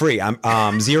 It's free. I'm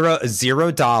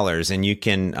 $0, and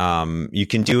you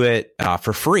can do it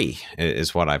for free.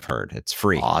 Is what I've heard. It's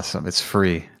free. Awesome. It's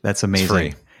free. That's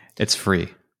amazing. It's free.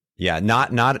 Yeah,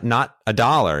 not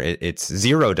 $1. It's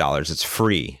 $0. It's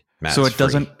free. Matt, so it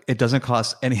doesn't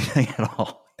cost anything at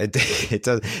all. It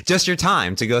does just your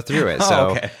time to go through it. So,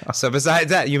 okay. So besides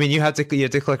that, you have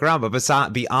to click around,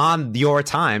 but beyond your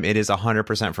time, it is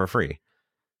 100% for free.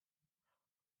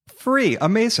 Free,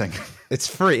 amazing. It's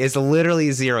free. It's literally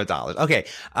 $0. Okay,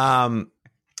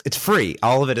 it's free.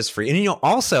 All of it is free, and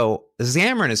also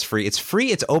Xamarin is free. It's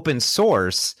free. It's open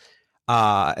source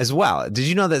as well. Did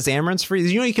you know that Xamarin's free?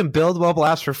 Did you know you can build mobile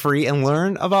apps for free and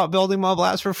learn about building mobile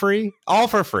apps for free? All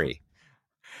for free.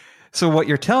 So what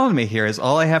you're telling me here is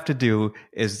all I have to do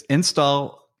is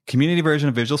install community version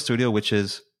of Visual Studio, which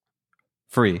is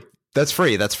free. That's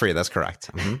free. That's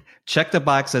correct. Mm-hmm. Check the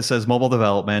box that says mobile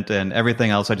development, and everything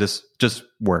else I just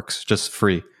works. Just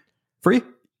free.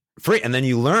 And then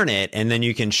you learn it, and then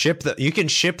you can ship those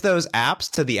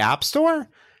apps to the App Store,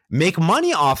 make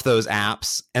money off those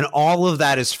apps, and all of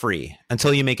that is free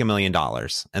until you make $1 million,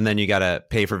 and then you got to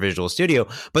pay for Visual Studio.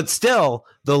 But still,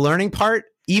 the learning part,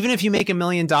 even if you make $1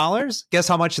 million, guess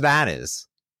how much that is?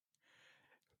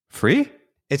 Free?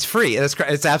 It's free.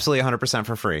 It's absolutely 100%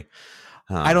 for free.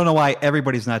 I don't know why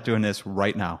everybody's not doing this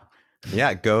right now.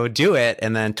 Yeah, go do it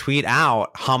and then tweet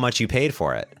out how much you paid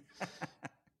for it.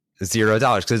 $0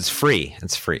 because it's free.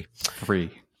 It's free.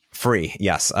 Free,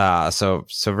 yes. So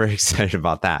very excited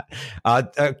about that.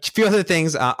 A few other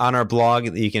things on our blog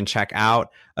that you can check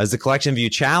out. As the Collection View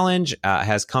Challenge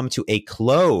has come to a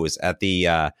close at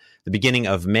the beginning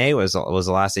of May was the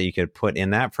last day you could put in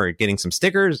that for getting some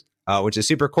stickers, which is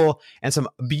super cool, and some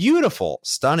beautiful,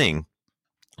 stunning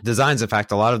designs. In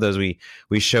fact, a lot of those we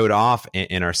showed off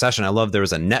in our session. I love there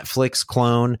was a Netflix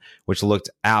clone, which looked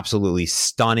absolutely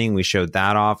stunning. We showed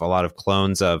that off. A lot of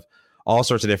clones of all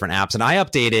sorts of different apps. And I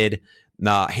updated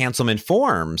Hanselman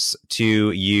Forms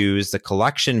to use the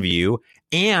collection view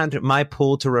and my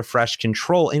pull to refresh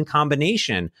control in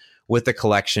combination with the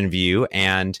collection view.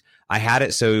 And I had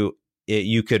it so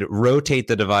you could rotate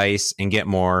the device and get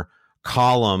more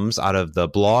columns out of the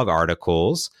blog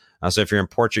articles. So if you're in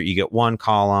portrait, you get one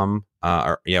column,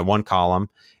 one column.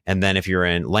 And then if you're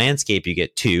in landscape, you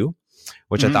get two,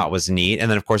 which I thought was neat.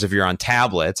 And then, of course, if you're on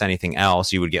tablets, anything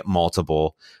else, you would get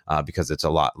multiple because it's a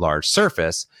large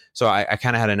surface. So I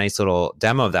kind of had a nice little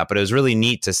demo of that, but it was really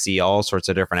neat to see all sorts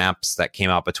of different apps that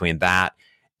came out between that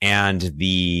and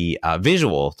the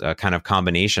visual kind of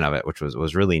combination of it, which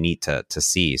was really neat to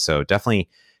see. So definitely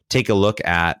take a look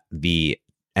at the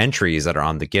entries that are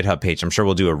on the GitHub page. I'm sure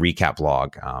we'll do a recap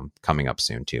blog coming up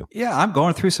soon too. Yeah, I'm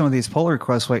going through some of these pull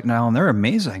requests right now, and they're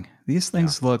amazing. These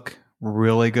things look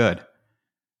really good.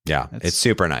 Yeah, it's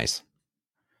super nice.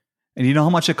 And you know how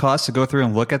much it costs to go through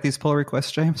and look at these pull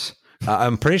requests, James?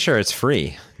 I'm pretty sure it's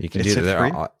free. You can do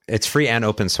that. It's free and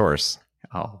open source.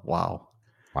 Oh, wow.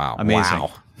 Amazing.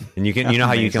 Wow. And you know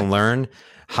how you can learn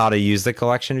how to use the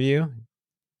collection view?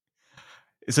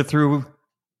 Is it through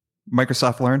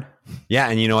Microsoft Learn? Yeah,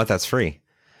 and you know what? That's free.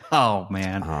 Oh,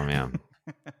 man.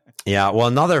 Yeah, well,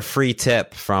 another free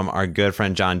tip from our good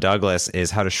friend John Douglas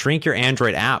is how to shrink your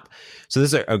Android app. So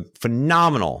this is a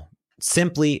phenomenal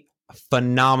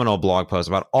blog post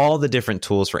about all the different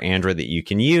tools for Android that you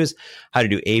can use, how to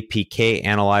do APK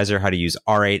Analyzer, how to use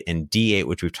R8 and D8,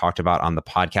 which we've talked about on the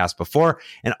podcast before.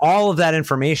 And all of that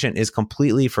information is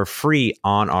completely for free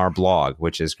on our blog,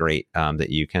 which is great that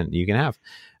you can have.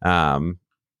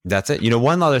 That's it.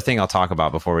 One other thing I'll talk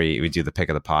about before we do the pick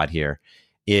of the pod here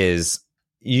is,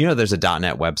 there's a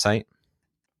 .NET website.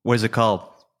 What is it called?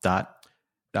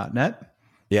 .net?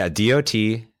 Yeah,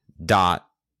 dot.net.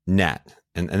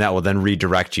 And that will then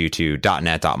redirect you to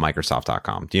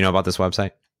 .net.microsoft.com. Do you know about this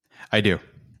website? I do.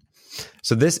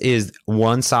 So this is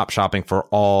one-stop shopping for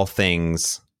all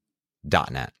things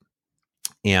 .net.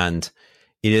 And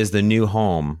it is the new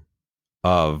home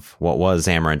of what was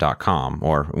Xamarin.com,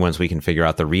 or once we can figure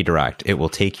out the redirect, it will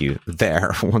take you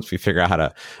there once we figure out how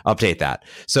to update that.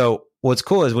 So what's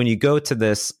cool is when you go to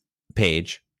this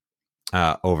page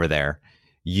over there,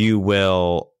 you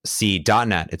will see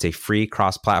 .NET. It's a free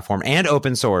cross-platform and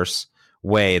open source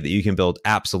way that you can build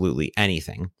absolutely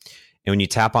anything. And when you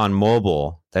tap on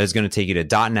mobile, that is going to take you to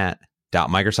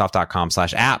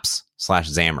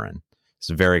 .net.microsoft.com/apps/Xamarin. It's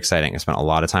very exciting. I spent a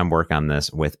lot of time working on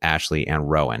this with Ashley and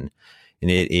Rowan.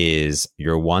 And it is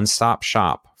your one-stop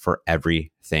shop for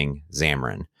everything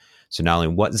Xamarin. So not only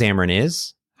what Xamarin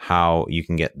is, how you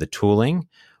can get the tooling,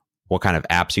 what kind of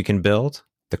apps you can build,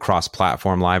 the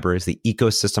cross-platform libraries, the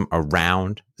ecosystem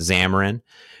around Xamarin.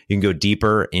 You can go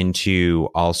deeper into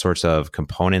all sorts of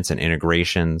components and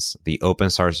integrations, the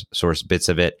open source bits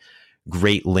of it,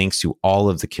 great links to all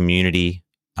of the community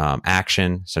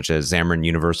action, such as Xamarin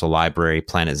Universal Library,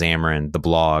 Planet Xamarin, the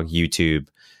blog, YouTube,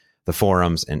 the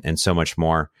forums, and so much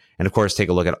more. And of course, take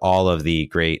a look at all of the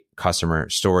great customer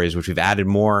stories, which we've added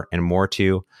more and more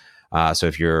to. So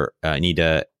if you're need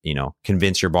to,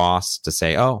 convince your boss to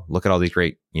say, oh, look at all these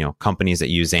great, companies that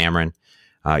use Xamarin,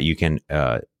 you can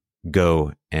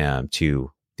go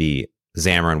to the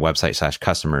Xamarin website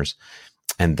 /customers,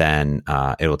 and then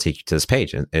it will take you to this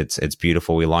page. And it's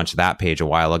beautiful. We launched that page a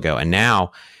while ago, and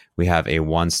now we have a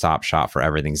one-stop shop for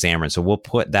everything Xamarin. So we'll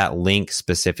put that link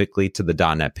specifically to the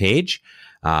 .NET page,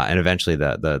 and eventually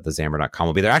the Xamarin.com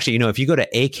will be there. Actually, if you go to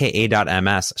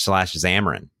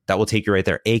aka.ms/Xamarin, that will take you right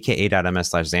there,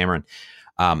 aka.ms/Xamarin.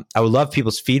 I would love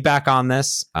people's feedback on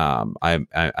this.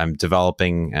 I'm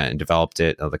developing and developed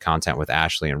the content with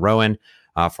Ashley and Rowan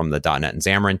from the .NET and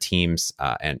Xamarin teams,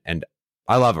 and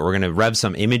I love it. We're going to rev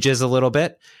some images a little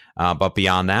bit. But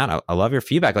beyond that, I love your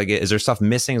feedback. Like, is there stuff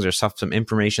missing? Is there some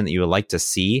information that you would like to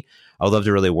see? I would love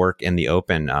to really work in the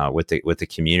open with the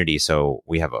community. So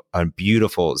we have a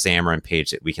beautiful Xamarin page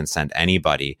that we can send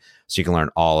anybody, so you can learn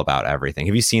all about everything.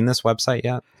 Have you seen this website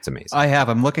yet? It's amazing. I have.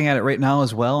 I'm looking at it right now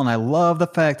as well, and I love the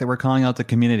fact that we're calling out the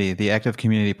community, the active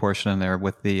community portion in there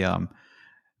with the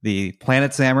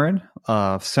Planet Xamarin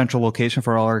central location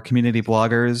for all our community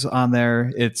bloggers on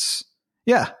there.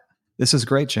 This is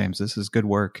great, James. This is good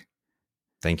work.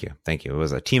 Thank you. It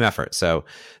was a team effort. So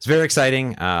it's very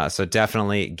exciting. So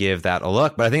definitely give that a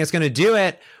look. But I think it's going to do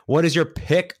it. What is your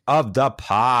pick of the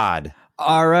pod?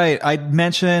 All right. I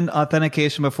mentioned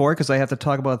authentication before because I have to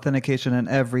talk about authentication in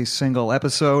every single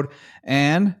episode.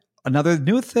 And another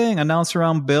new thing announced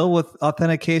around Build with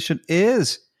authentication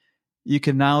is you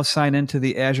can now sign into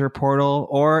the Azure portal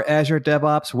or Azure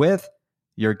DevOps with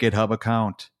your GitHub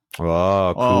account.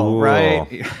 Oh, cool. Oh,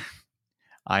 right.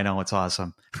 I know, it's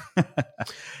awesome.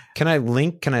 Can I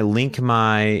link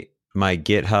my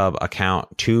GitHub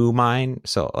account to mine?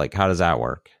 So like, how does that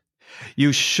work?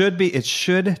 It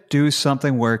should do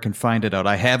something where it can find it out.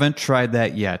 I haven't tried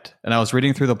that yet. And I was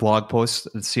reading through the blog post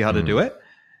to see how to do it.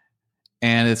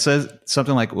 And it says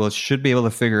something like, well, it should be able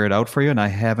to figure it out for you. And I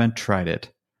haven't tried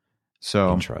it.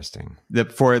 So interesting.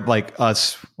 For like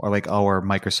us or like our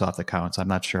Microsoft accounts, I'm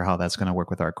not sure how that's going to work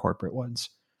with our corporate ones.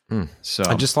 So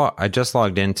I just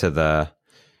logged into the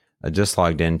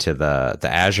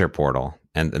Azure portal,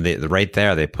 and right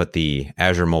there they put the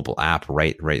Azure mobile app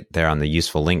right there on the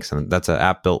useful links, and that's an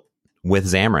app built with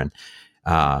Xamarin,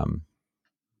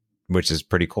 which is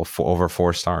pretty cool. Over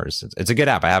 4 stars. It's a good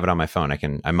app. I have it on my phone.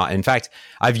 In fact,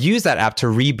 I've used that app to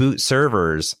reboot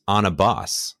servers on a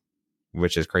bus,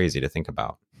 which is crazy to think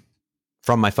about,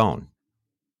 from my phone.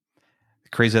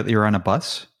 Crazy that you're on a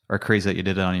bus, or crazy that you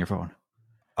did it on your phone?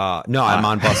 No, I'm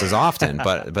on buses often,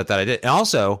 but that I did. And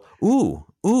also, you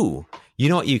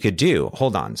know what you could do?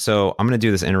 Hold on. So I'm going to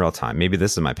do this in real time. Maybe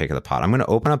this is my pick of the pod. I'm going to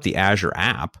open up the Azure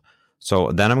app.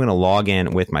 So then I'm going to log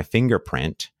in with my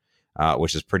fingerprint,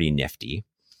 which is pretty nifty.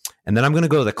 And then I'm going to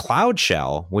go to the Cloud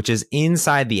Shell, which is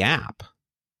inside the app.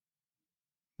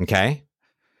 Okay.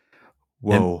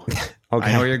 Whoa. Okay.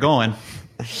 I know where you're going.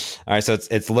 All right. So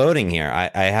it's loading here.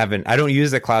 I don't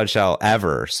use the Cloud Shell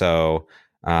ever. So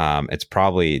it's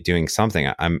probably doing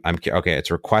something. I'm okay. It's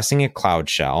requesting a Cloud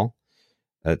Shell.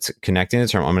 It's connecting the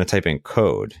terminal. I'm going to type in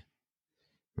code.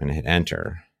 I'm going to hit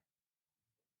enter.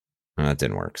 Oh, that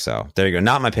didn't work. So there you go.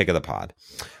 Not my pick of the pod.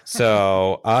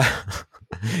 So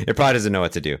it probably doesn't know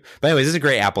what to do. But anyways, this is a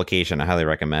great application. I highly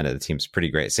recommend it. The team's pretty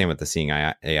great. Same with the Seeing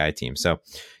AI team. So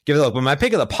give it a look. But my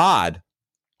pick of the pod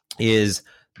is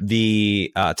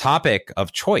the topic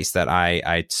of choice that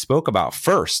I spoke about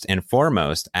first and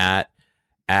foremost at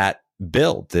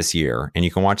Build this year, and you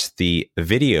can watch the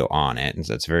video on it. And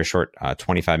so it's a very short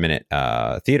 25-minute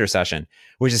theater session,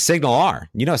 which is Signal R.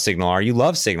 You know Signal R. You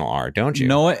love Signal R, don't you?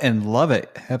 Know it and love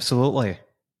it. Absolutely.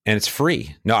 And it's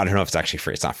free. No, I don't know if it's actually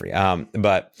free. It's not free.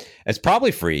 But it's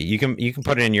probably free. You can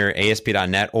put it in your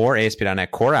ASP.NET or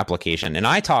ASP.NET Core application. And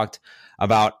I talked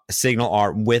about Signal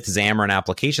R with Xamarin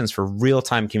applications for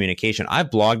real-time communication.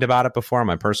 I've blogged about it before on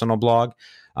my personal blog,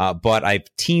 but I've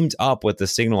teamed up with the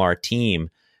Signal R team,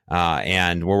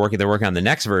 and they're working on the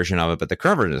next version of it. But the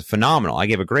current version is phenomenal. I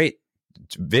gave a great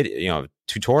video,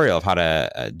 tutorial of how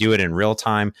to do it in real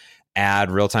time, add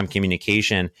real-time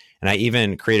communication, and I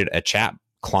even created a chat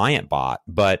client bot.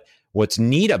 But what's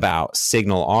neat about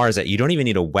Signal R is that you don't even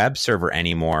need a web server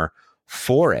anymore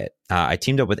for it. I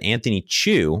teamed up with Anthony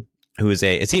Chu, who is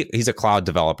he's a cloud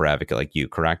developer advocate like you,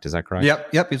 correct? Is that correct?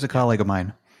 Yep. He's a colleague of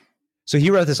mine. So he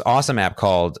wrote this awesome app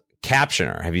called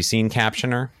Captioner. Have you seen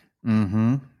Captioner?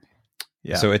 Mm-hmm.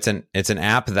 Yeah. So it's an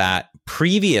app that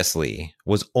previously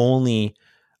was only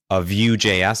a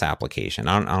Vue.js application.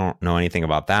 I don't know anything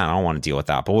about that. I don't want to deal with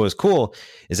that. But what was cool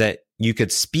is that you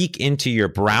could speak into your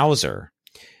browser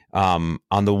on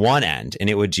the one end, and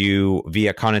it would do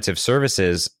via cognitive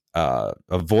services a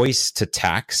voice to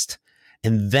text.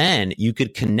 And then you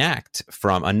could connect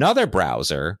from another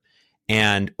browser,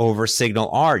 and over Signal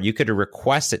R, you could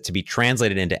request it to be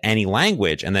translated into any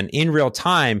language. And then in real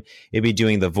time, it'd be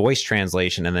doing the voice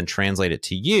translation and then translate it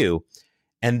to you.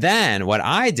 And then what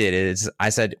I did is I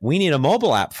said, we need a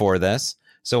mobile app for this.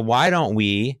 So why don't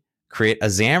we create a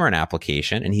Xamarin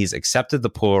application? And he's accepted the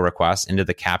pull request into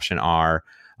the Caption R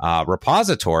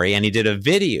repository. And he did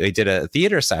a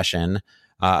theater session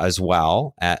as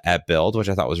well at Build, which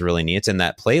I thought was really neat. It's in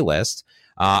that playlist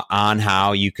on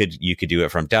how you could do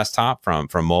it from desktop, from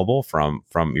mobile, from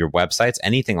your websites,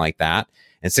 anything like that.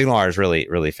 And Signal R is really,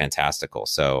 really fantastical.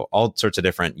 So all sorts of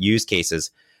different use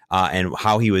cases. And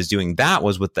how he was doing that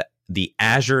was with the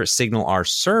Azure SignalR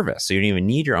service. So you don't even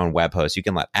need your own web host. You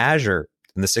can let Azure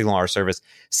and the SignalR service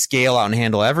scale out and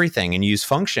handle everything and use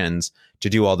functions to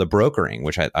do all the brokering,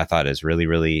 which I thought is really,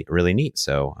 really, really neat.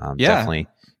 So definitely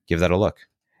give that a look.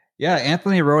 Yeah,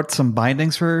 Anthony wrote some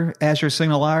bindings for Azure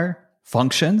SignalR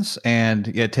functions, and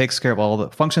it takes care of all the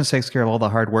functions, takes care of all the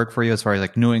hard work for you as far as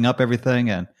like newing up everything.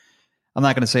 And I'm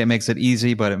not going to say it makes it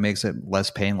easy, but it makes it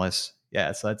less painless.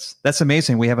 Yeah, so that's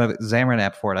amazing. We have a Xamarin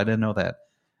app for it. I didn't know that.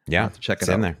 Yeah, I'll have to check it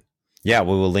out. out In there. Yeah, we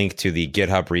will link to the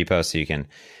GitHub repo so you can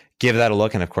give that a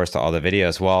look, and of course to all the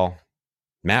videos. Well,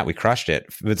 Matt, we crushed it.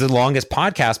 It's the longest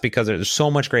podcast because there's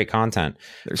so much great content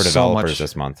for developers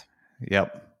this month.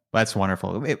 Yep, that's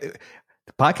wonderful. The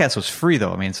podcast was free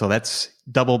though. I mean, so that's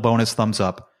double bonus thumbs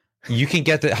up. You can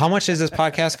get how much does this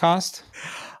podcast cost?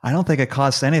 I don't think it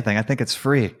costs anything. I think it's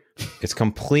free. It's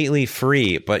completely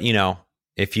free, but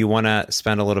if you want to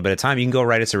spend a little bit of time, you can go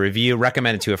write us a review,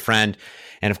 recommend it to a friend.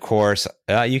 And of course,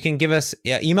 you can give us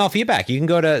email feedback. You can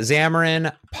go to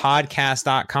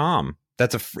xamarinpodcast.com.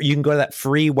 You can go to that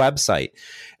free website.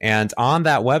 And on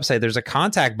that website, there's a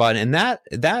contact button, and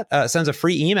that sends a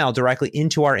free email directly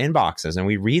into our inboxes, and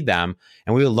we read them.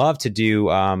 And we would love to do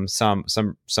some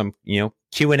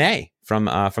Q&A from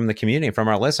the community, from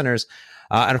our listeners.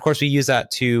 And of course, we use that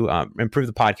to improve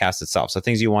the podcast itself. So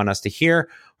things you want us to hear,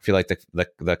 if you like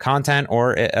the content,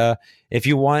 or if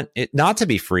you want it not to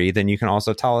be free, then you can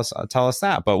also tell us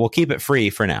that. But we'll keep it free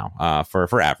for now, for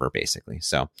forever, basically.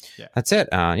 So that's it.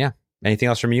 Anything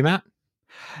else from you, Matt?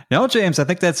 No, James. I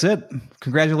think that's it.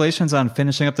 Congratulations on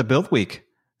finishing up the build week.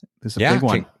 This is a big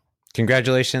one.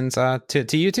 Congratulations to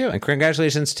you too, and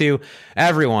congratulations to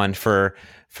everyone for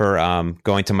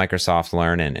going to Microsoft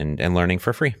Learn and learning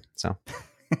for free. So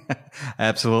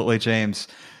absolutely, James.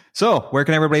 So where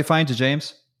can everybody find you,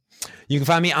 James? You can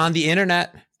find me on the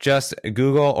internet. Just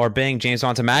Google or Bing James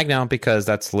Montemagno, because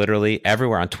that's literally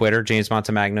everywhere. On Twitter, James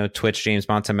Montemagno, Twitch, James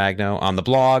Montemagno, on the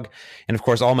blog, and of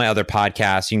course all my other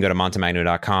podcasts. You can go to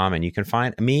montemagno.com and you can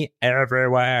find me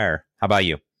everywhere. How about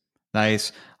you?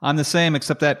 Nice. I'm the same,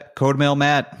 except that CodeMail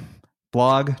Matt,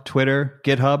 blog, Twitter,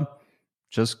 GitHub,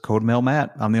 just CodeMail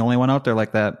Matt. I'm the only one out there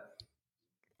like that.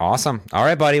 Awesome. All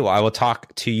right, buddy. Well, I will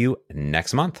talk to you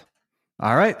next month.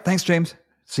 All right. Thanks, James.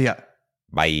 See ya.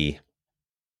 Bye.